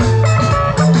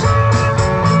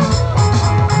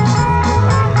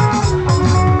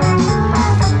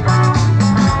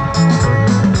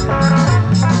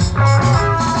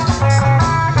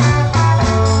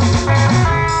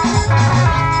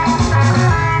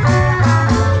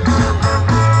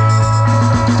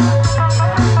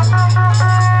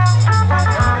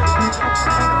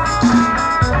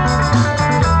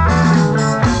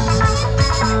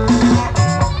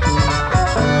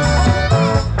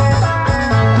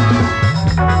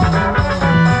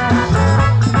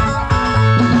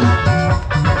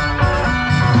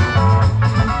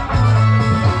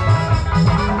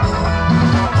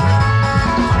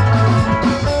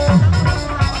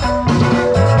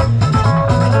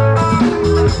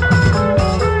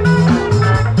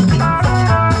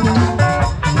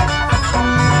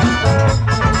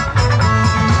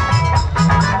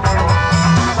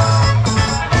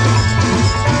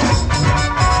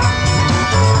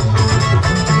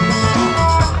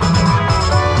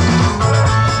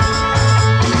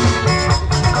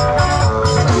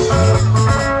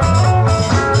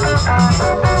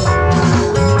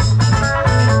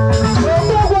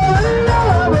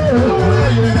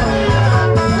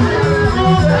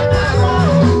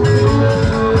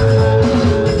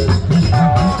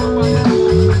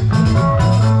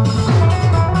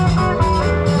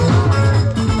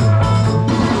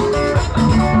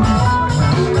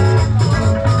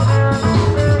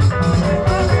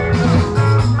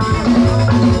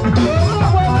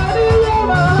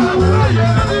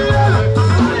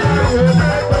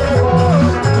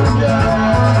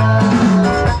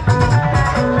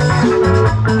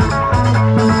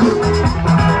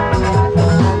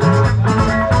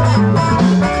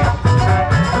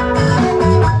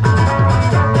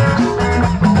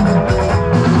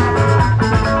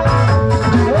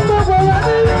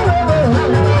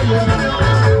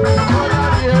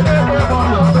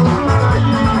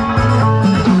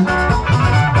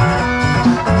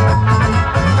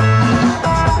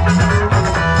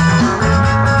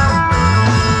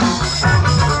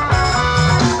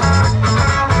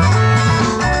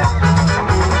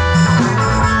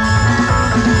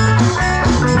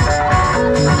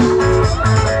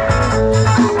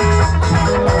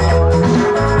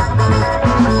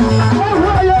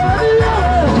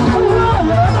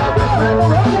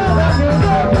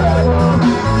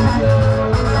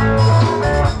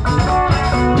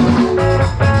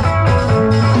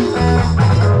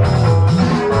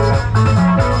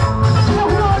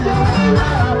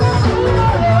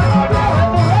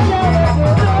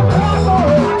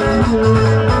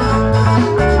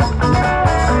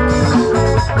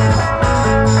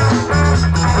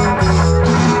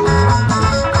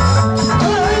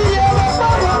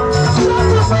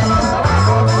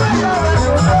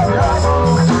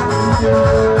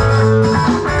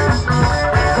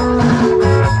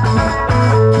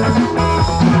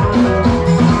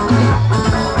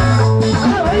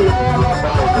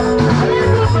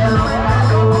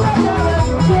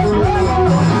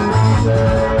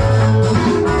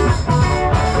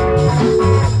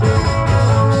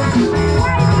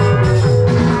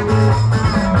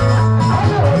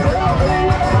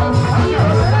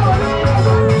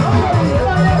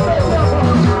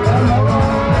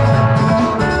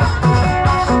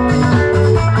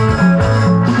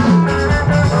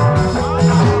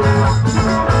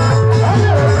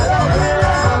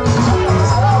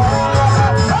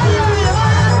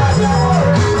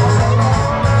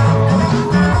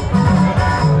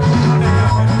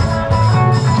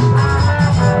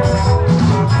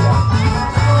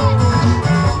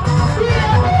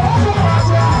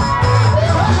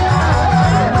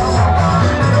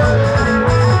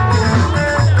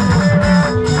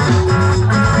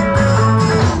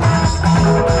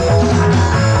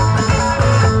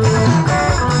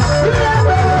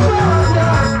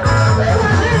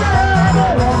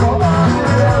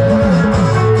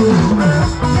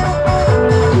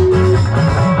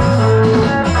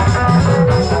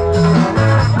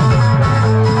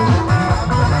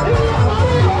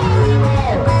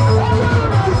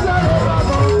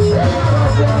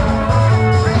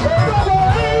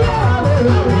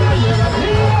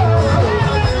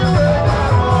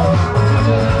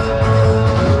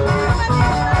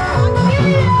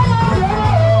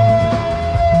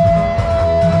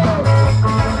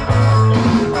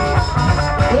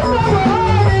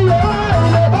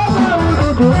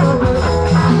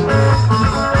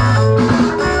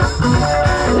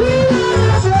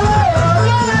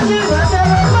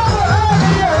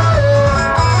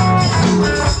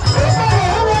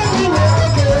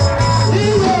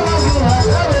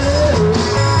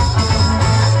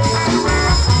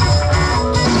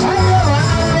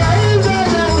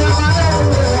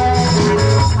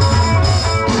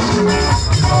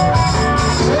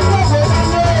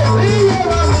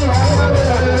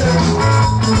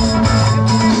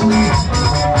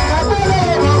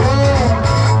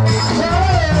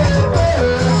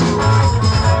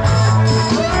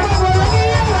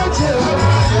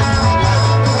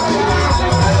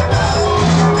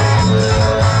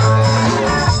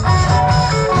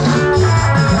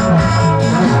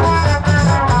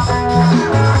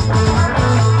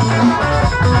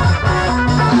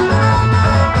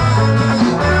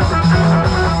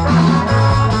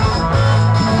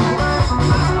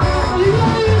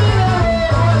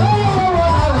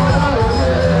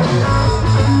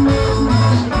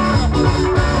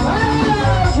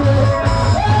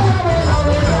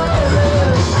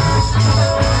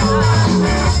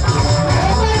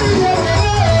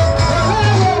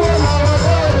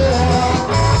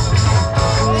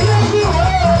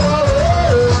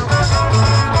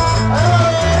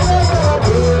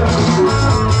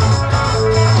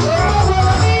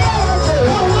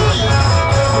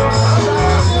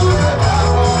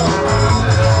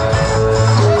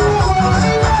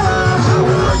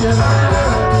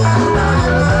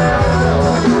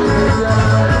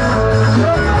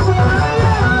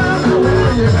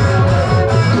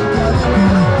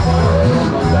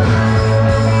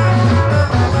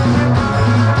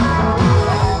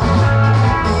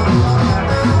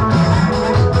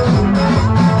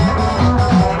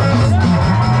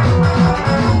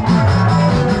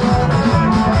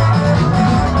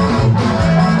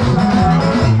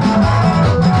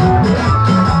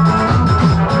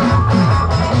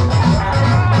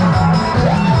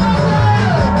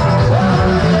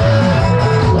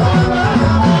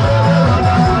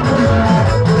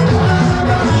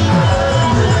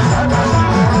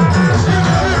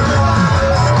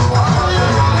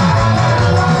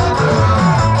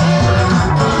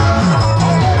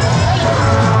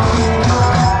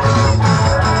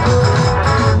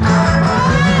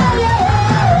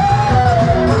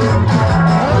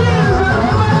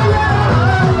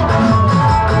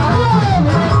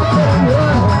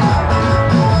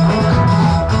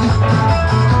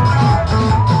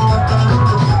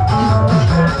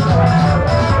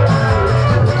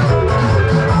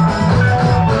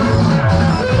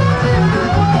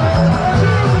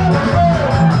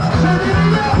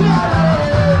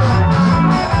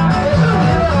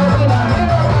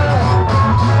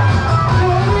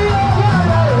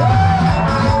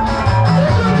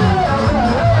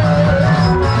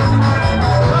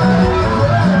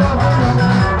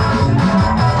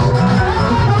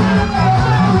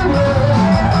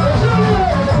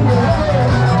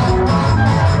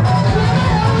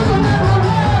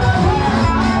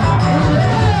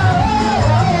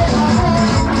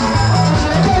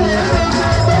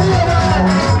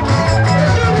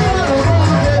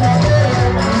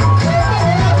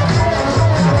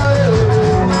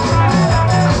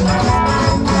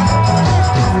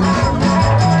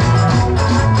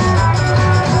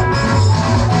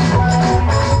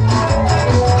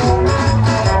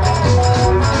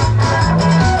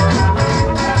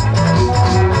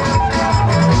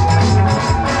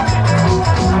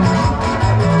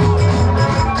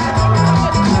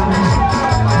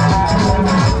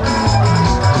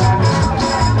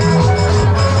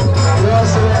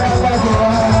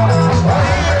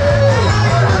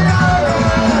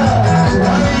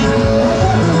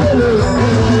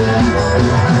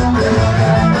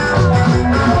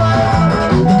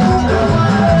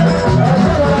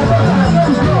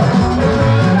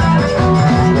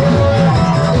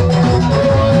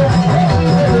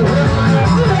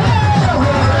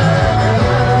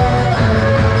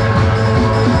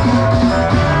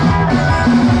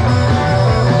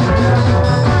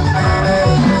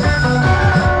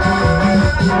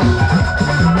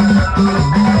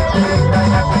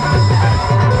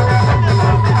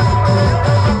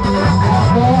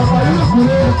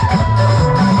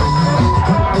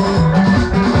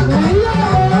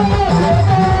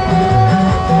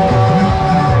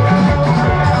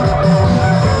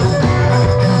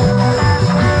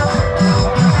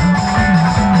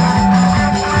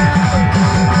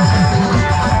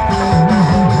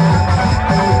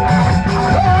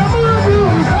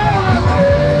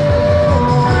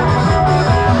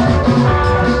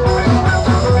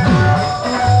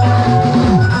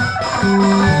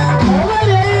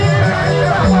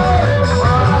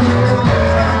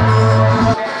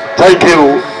 Thank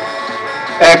you.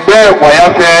 Ẹgbẹ́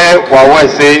wàyáfẹ́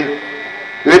wàwẹ́sẹ̀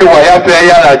nínú wàyáfẹ́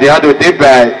yàrá di àdó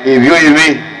débà ìwé ìwé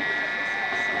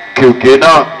kìkì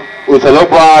náà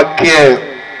òsèlógbà kí ẹ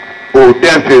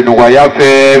òdẹ́fẹ̀ nù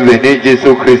wàyáfẹ́ vẹ̀ní Jésù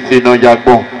Kristi náà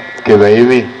yàgbọ́n kẹfẹ́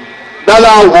ìwé. Nálà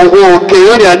wòwò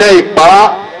kèrè àná ìpá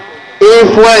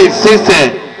influence system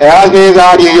ẹ̀hágẹ́gá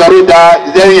di yọrùdá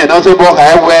zẹ́yìn náà tó bọ́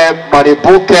ẹ̀wẹ́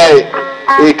màdìbùkẹ́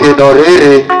ìkìnnà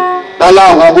rere. Nálà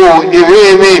wòwò ìwé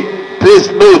ìwé please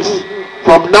note.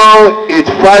 From now, it's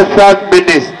 5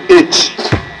 minutes each.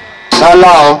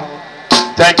 Nala,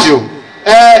 thank you.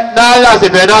 Nala se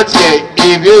penalty.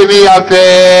 If you me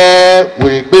affair,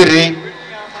 we bury.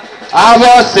 I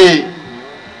was say,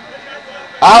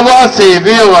 if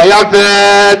you are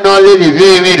affair, no lady,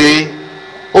 me.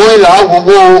 O la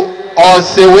go or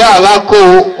say we are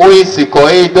go. O is a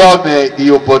coy dome,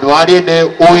 the open ne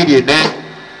o ne.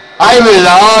 I will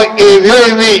allow if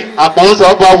you me a most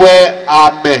of our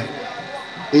amen.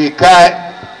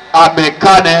 Ika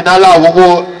amekane na la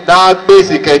wugo na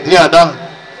basic idea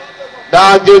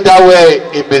na build that way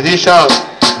in position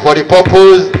for the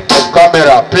purpose of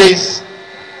camera please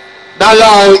na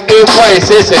la ifo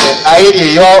isese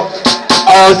ayiri yo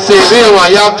o se bi wa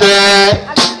ya fe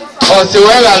o se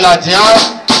we la latia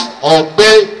o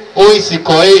gbe o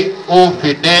isiko o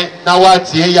fine na wa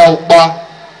ti ya upa.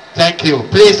 Thank you.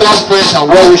 Please all friends and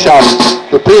well wishers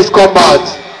to please come out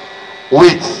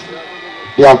with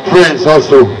their friends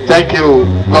also. Thank you.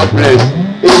 God bless.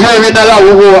 If you even allow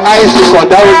who I see for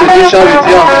that will be share with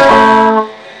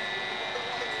you.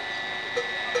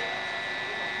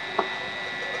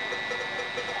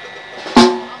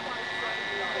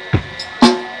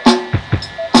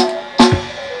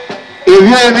 If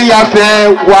you even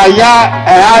have waya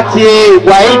ati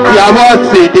waiti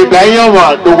amose the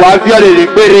bayoma the wavio the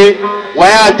repere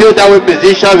waya do that will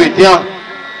position with you.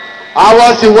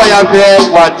 Àwọn sì wáyà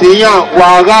fẹ́ wà tíyàn wà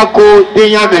rákó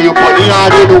díyàn mẹ́yọ̀pọ̀ ní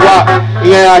àdínúwà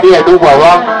ìyẹn adé ẹ̀dúgbà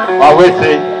wá wà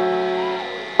wẹ́sẹ̀.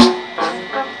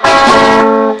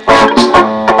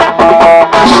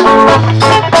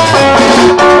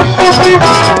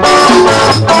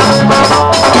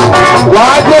 Wà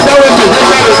á gbé dáwọ́ ìpèsè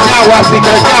sẹ́yìn ní àwọn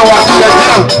àsìkẹ̀sí àwọn àsìkẹ̀sí.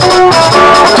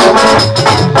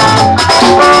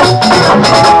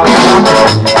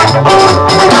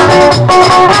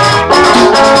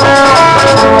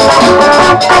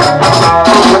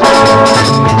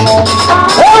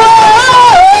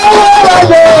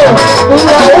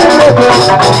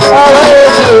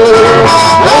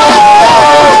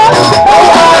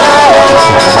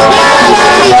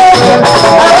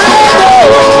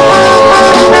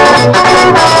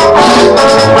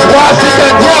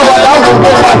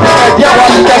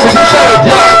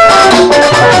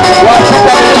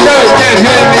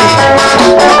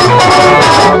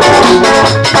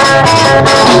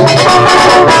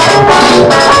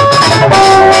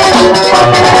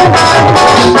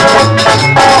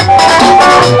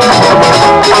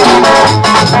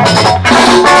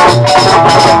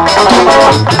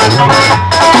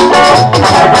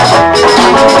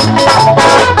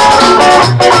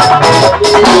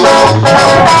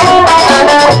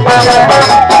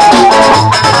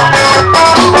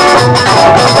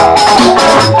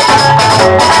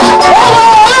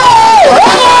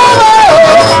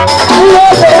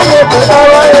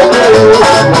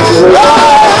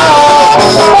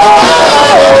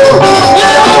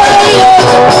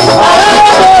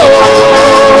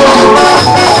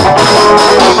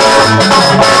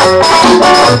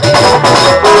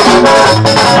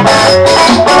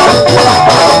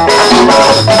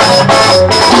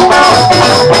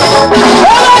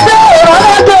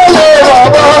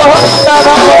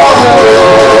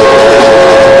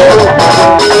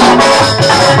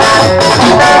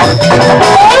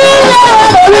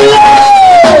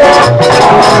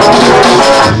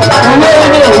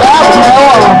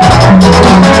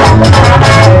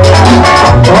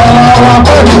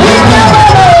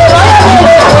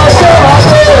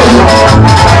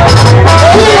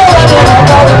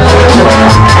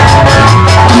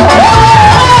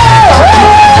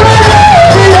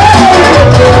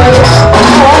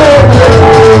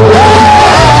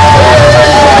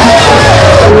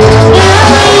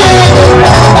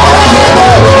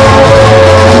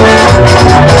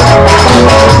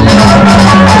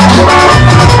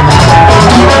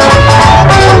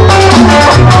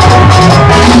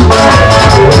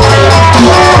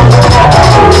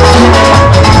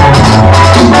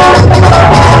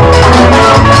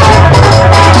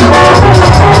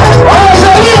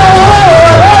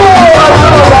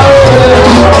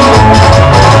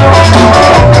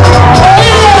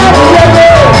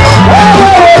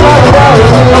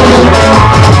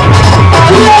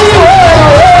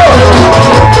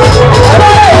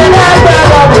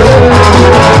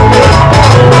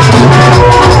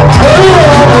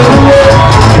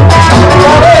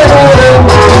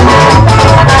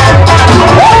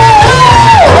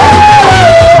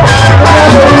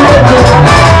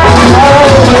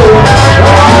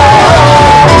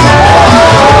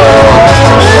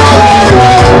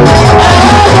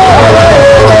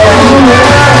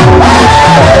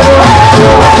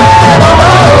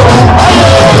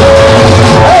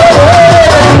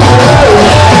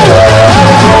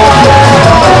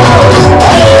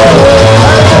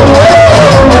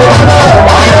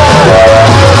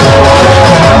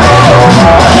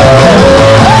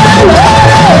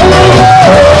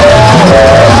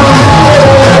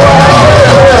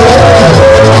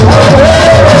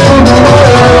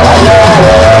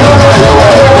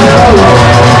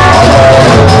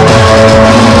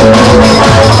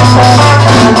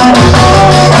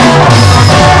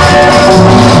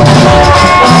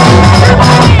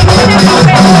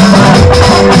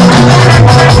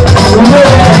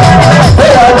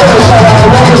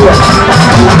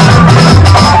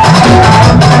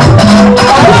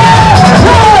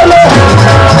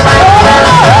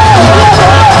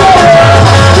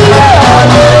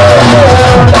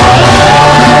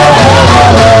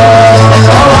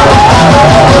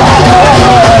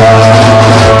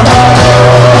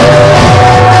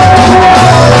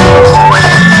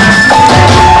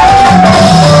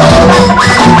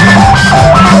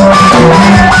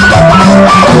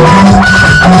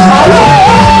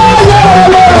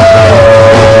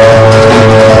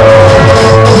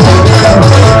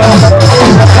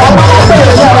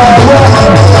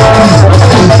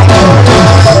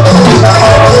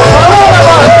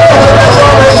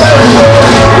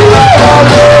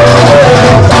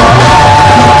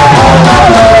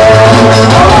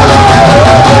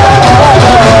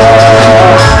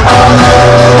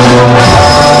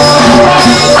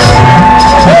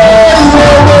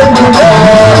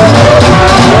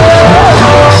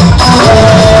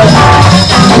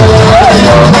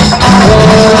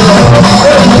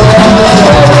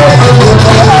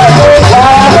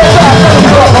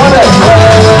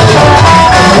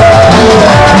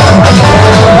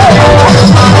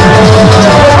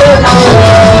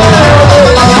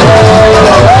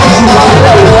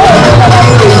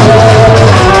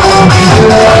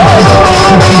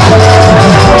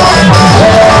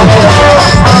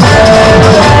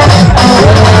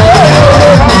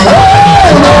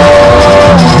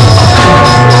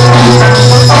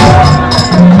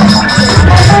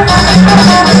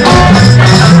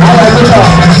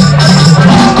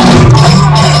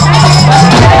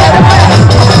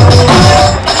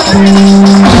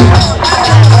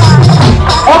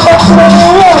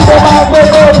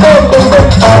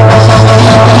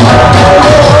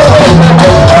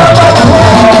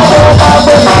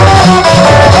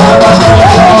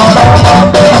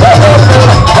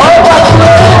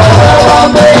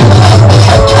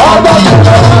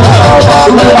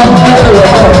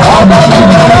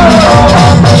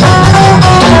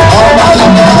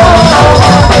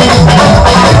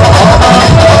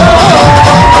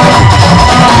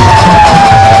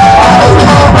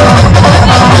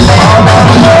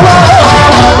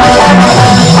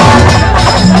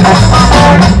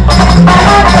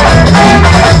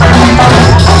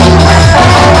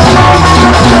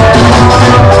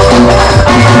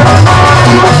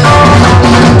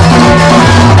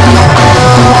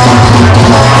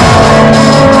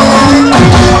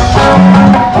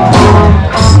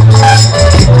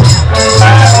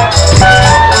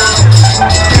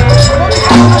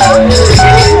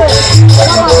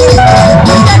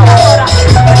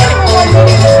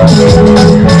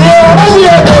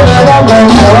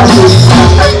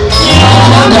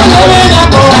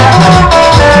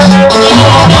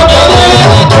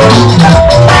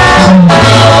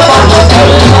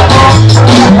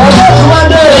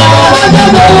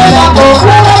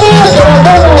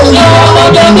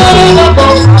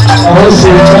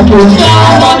 Yeah.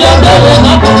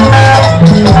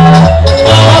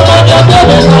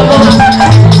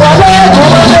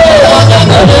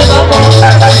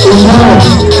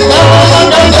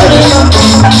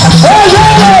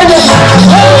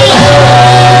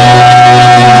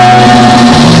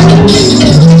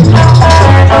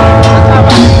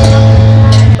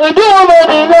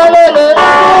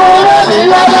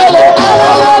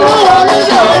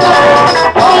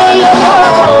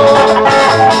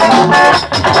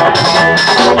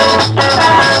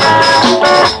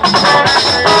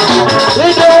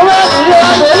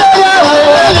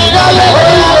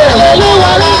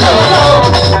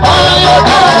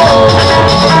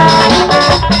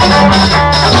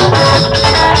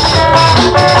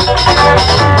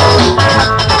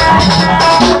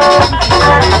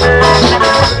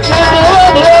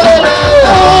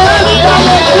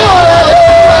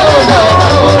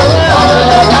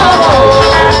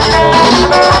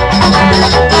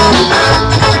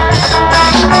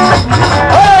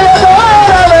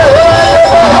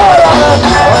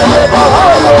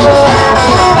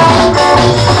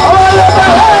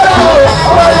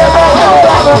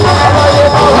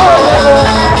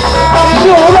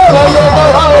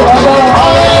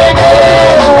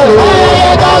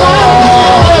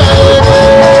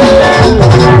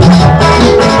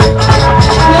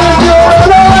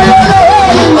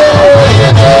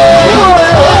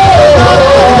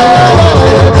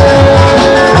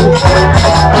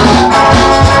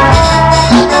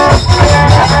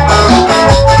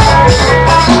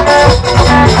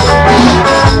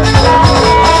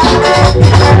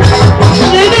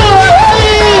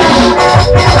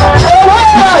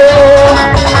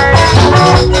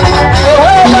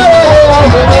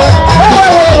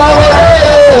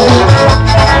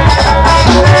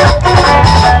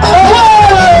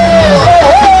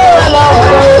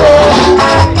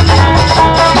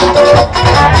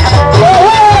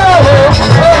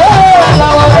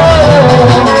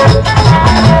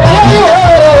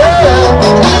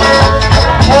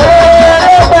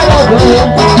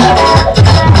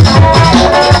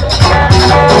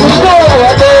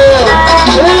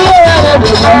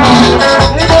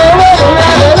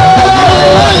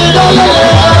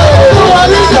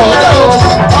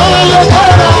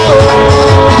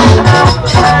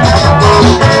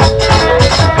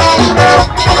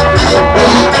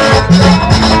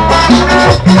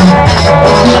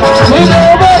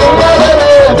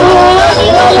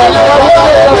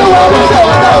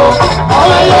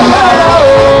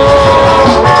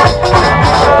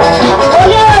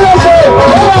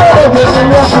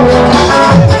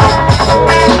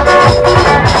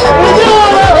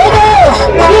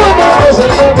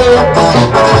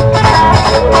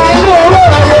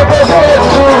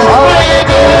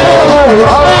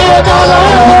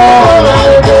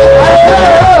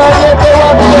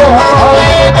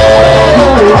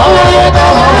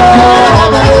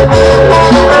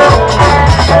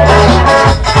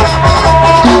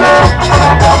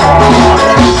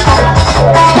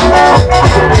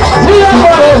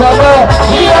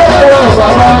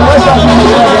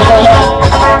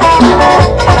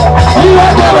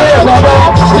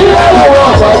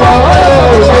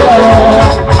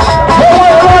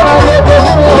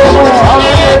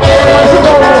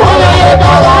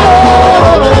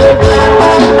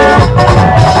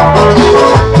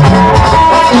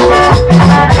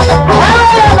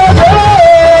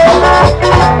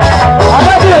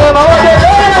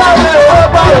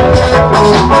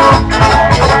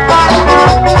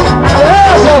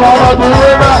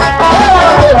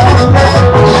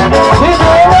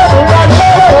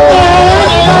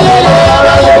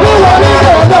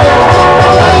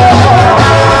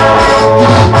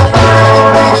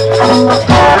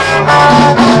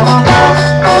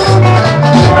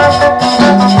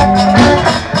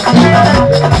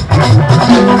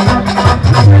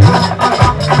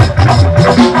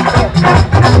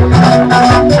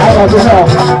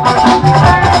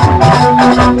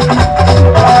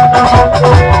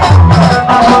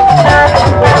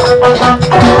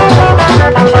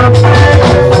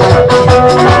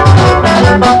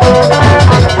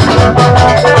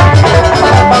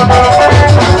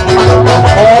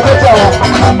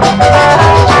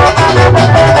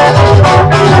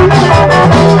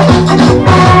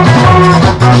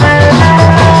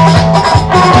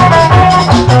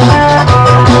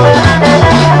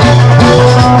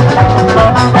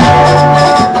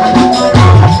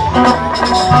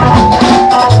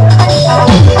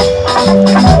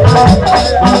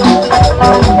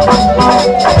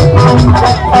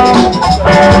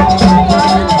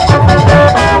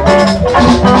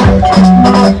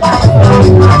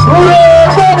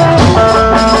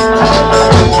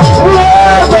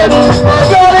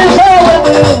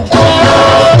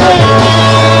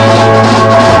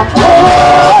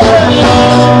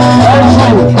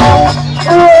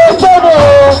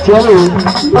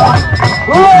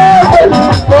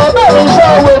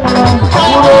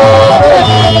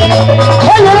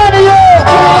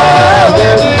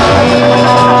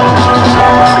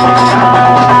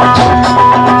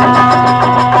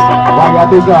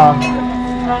 Bigger.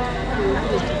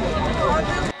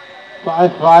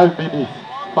 5 minutes.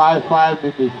 5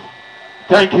 minutes.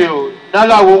 Thank you.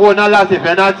 Nala Awowo Nala se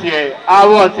penalty.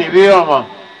 Awo se vioma.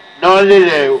 Non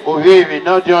lile ovivi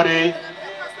non jori.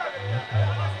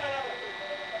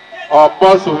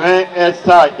 Opo souvent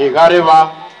esa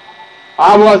Egharevba.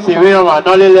 Awo se vioma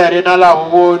non lile re Nala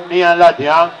Awowo ni ala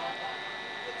dian.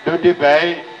 Dodi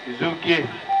bay Zuki.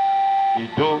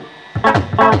 Ido.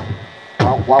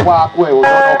 Wawa akwe o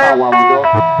no ka wa wo.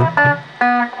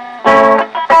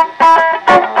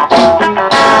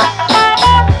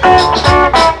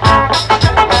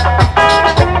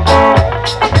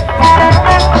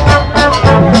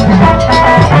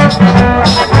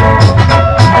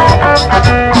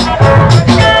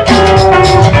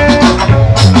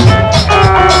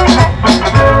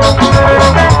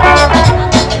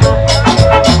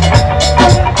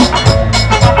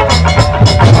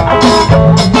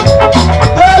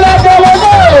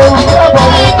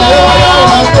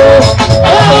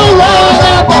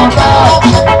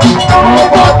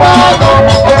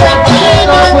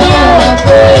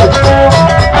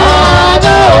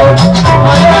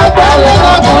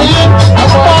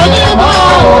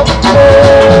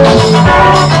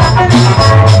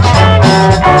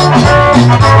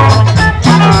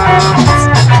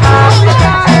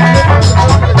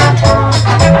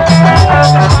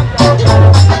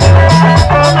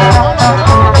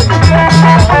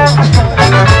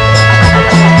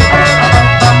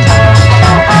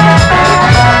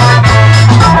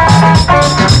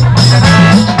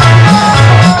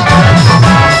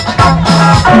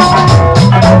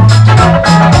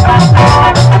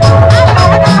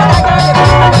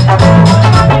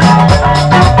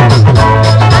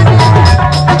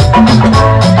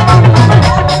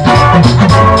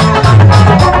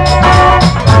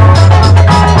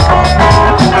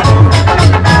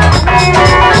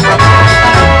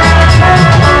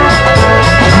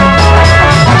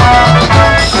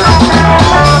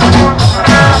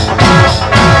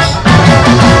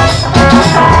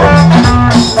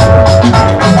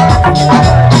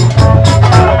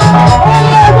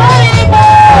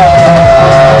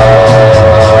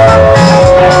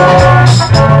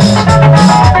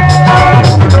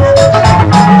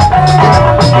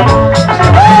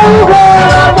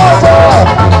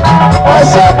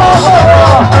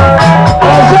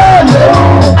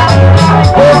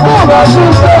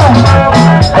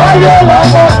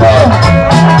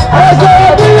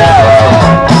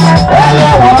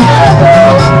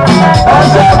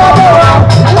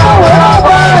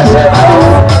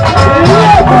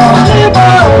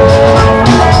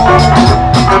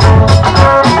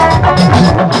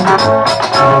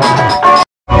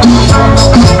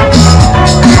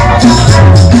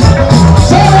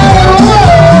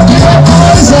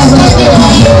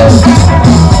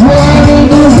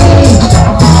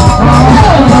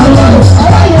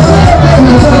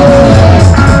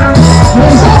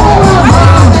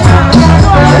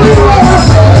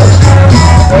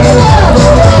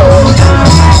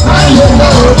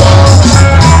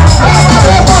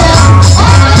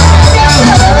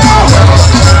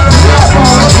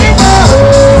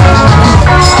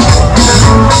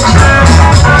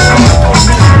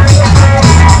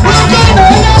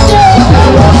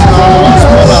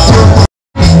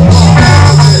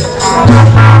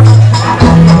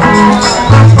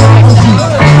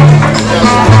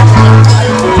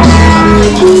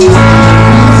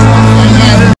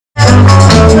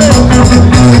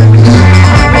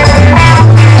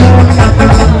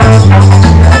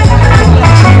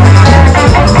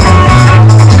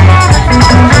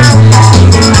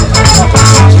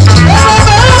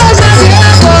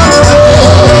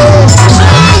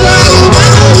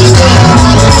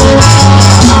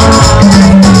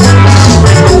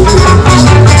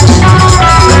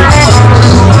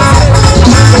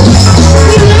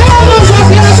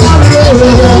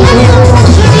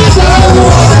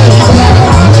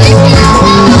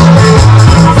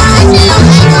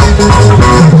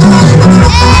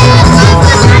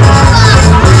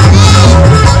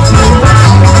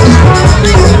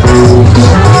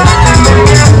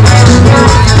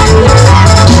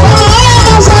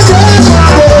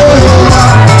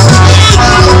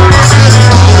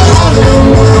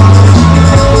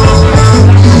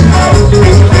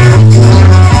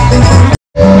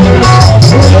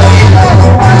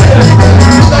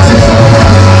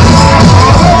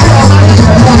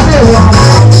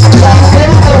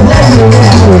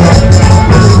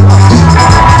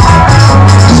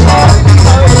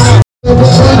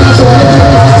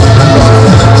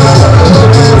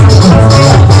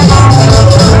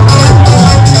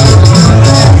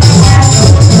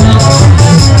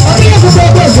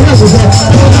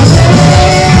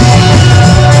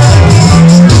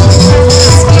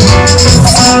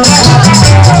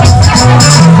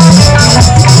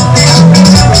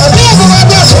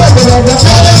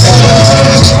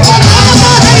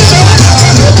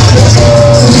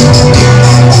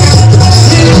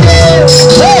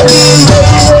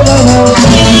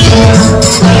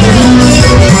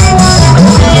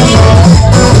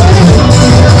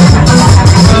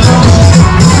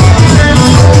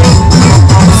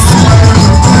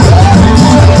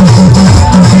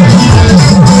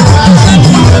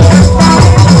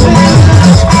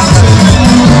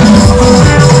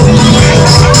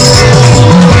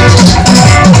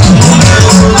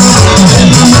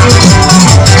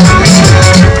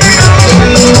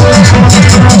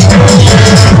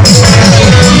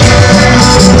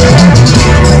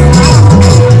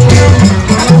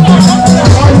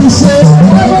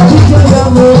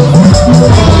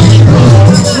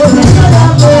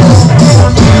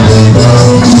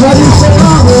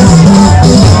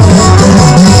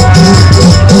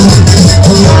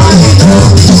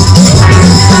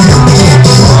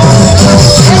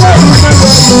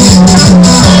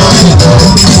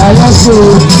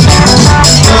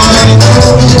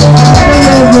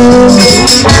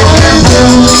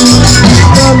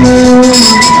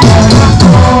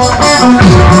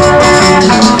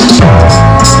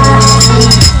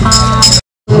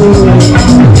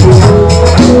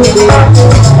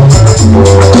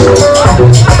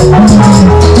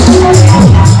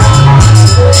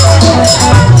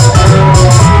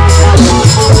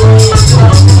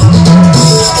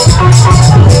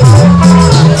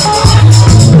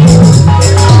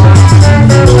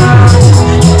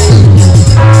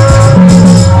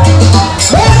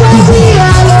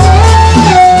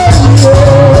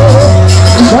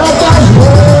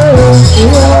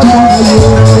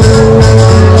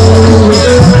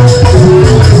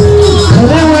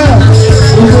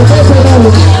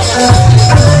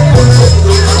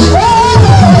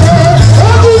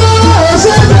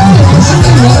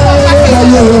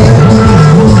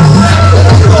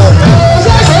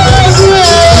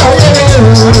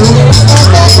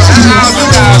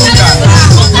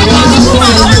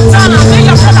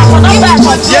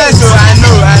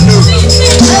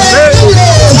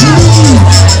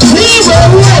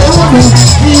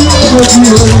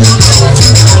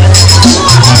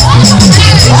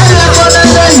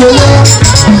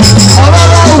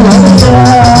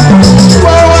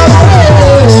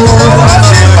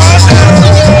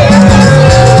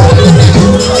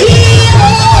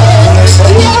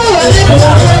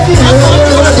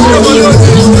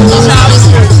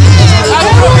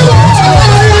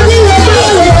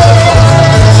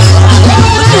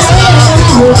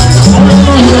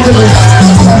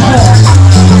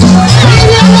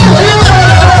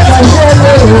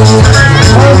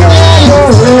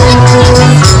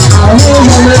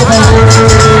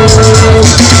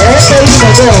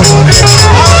 Hey,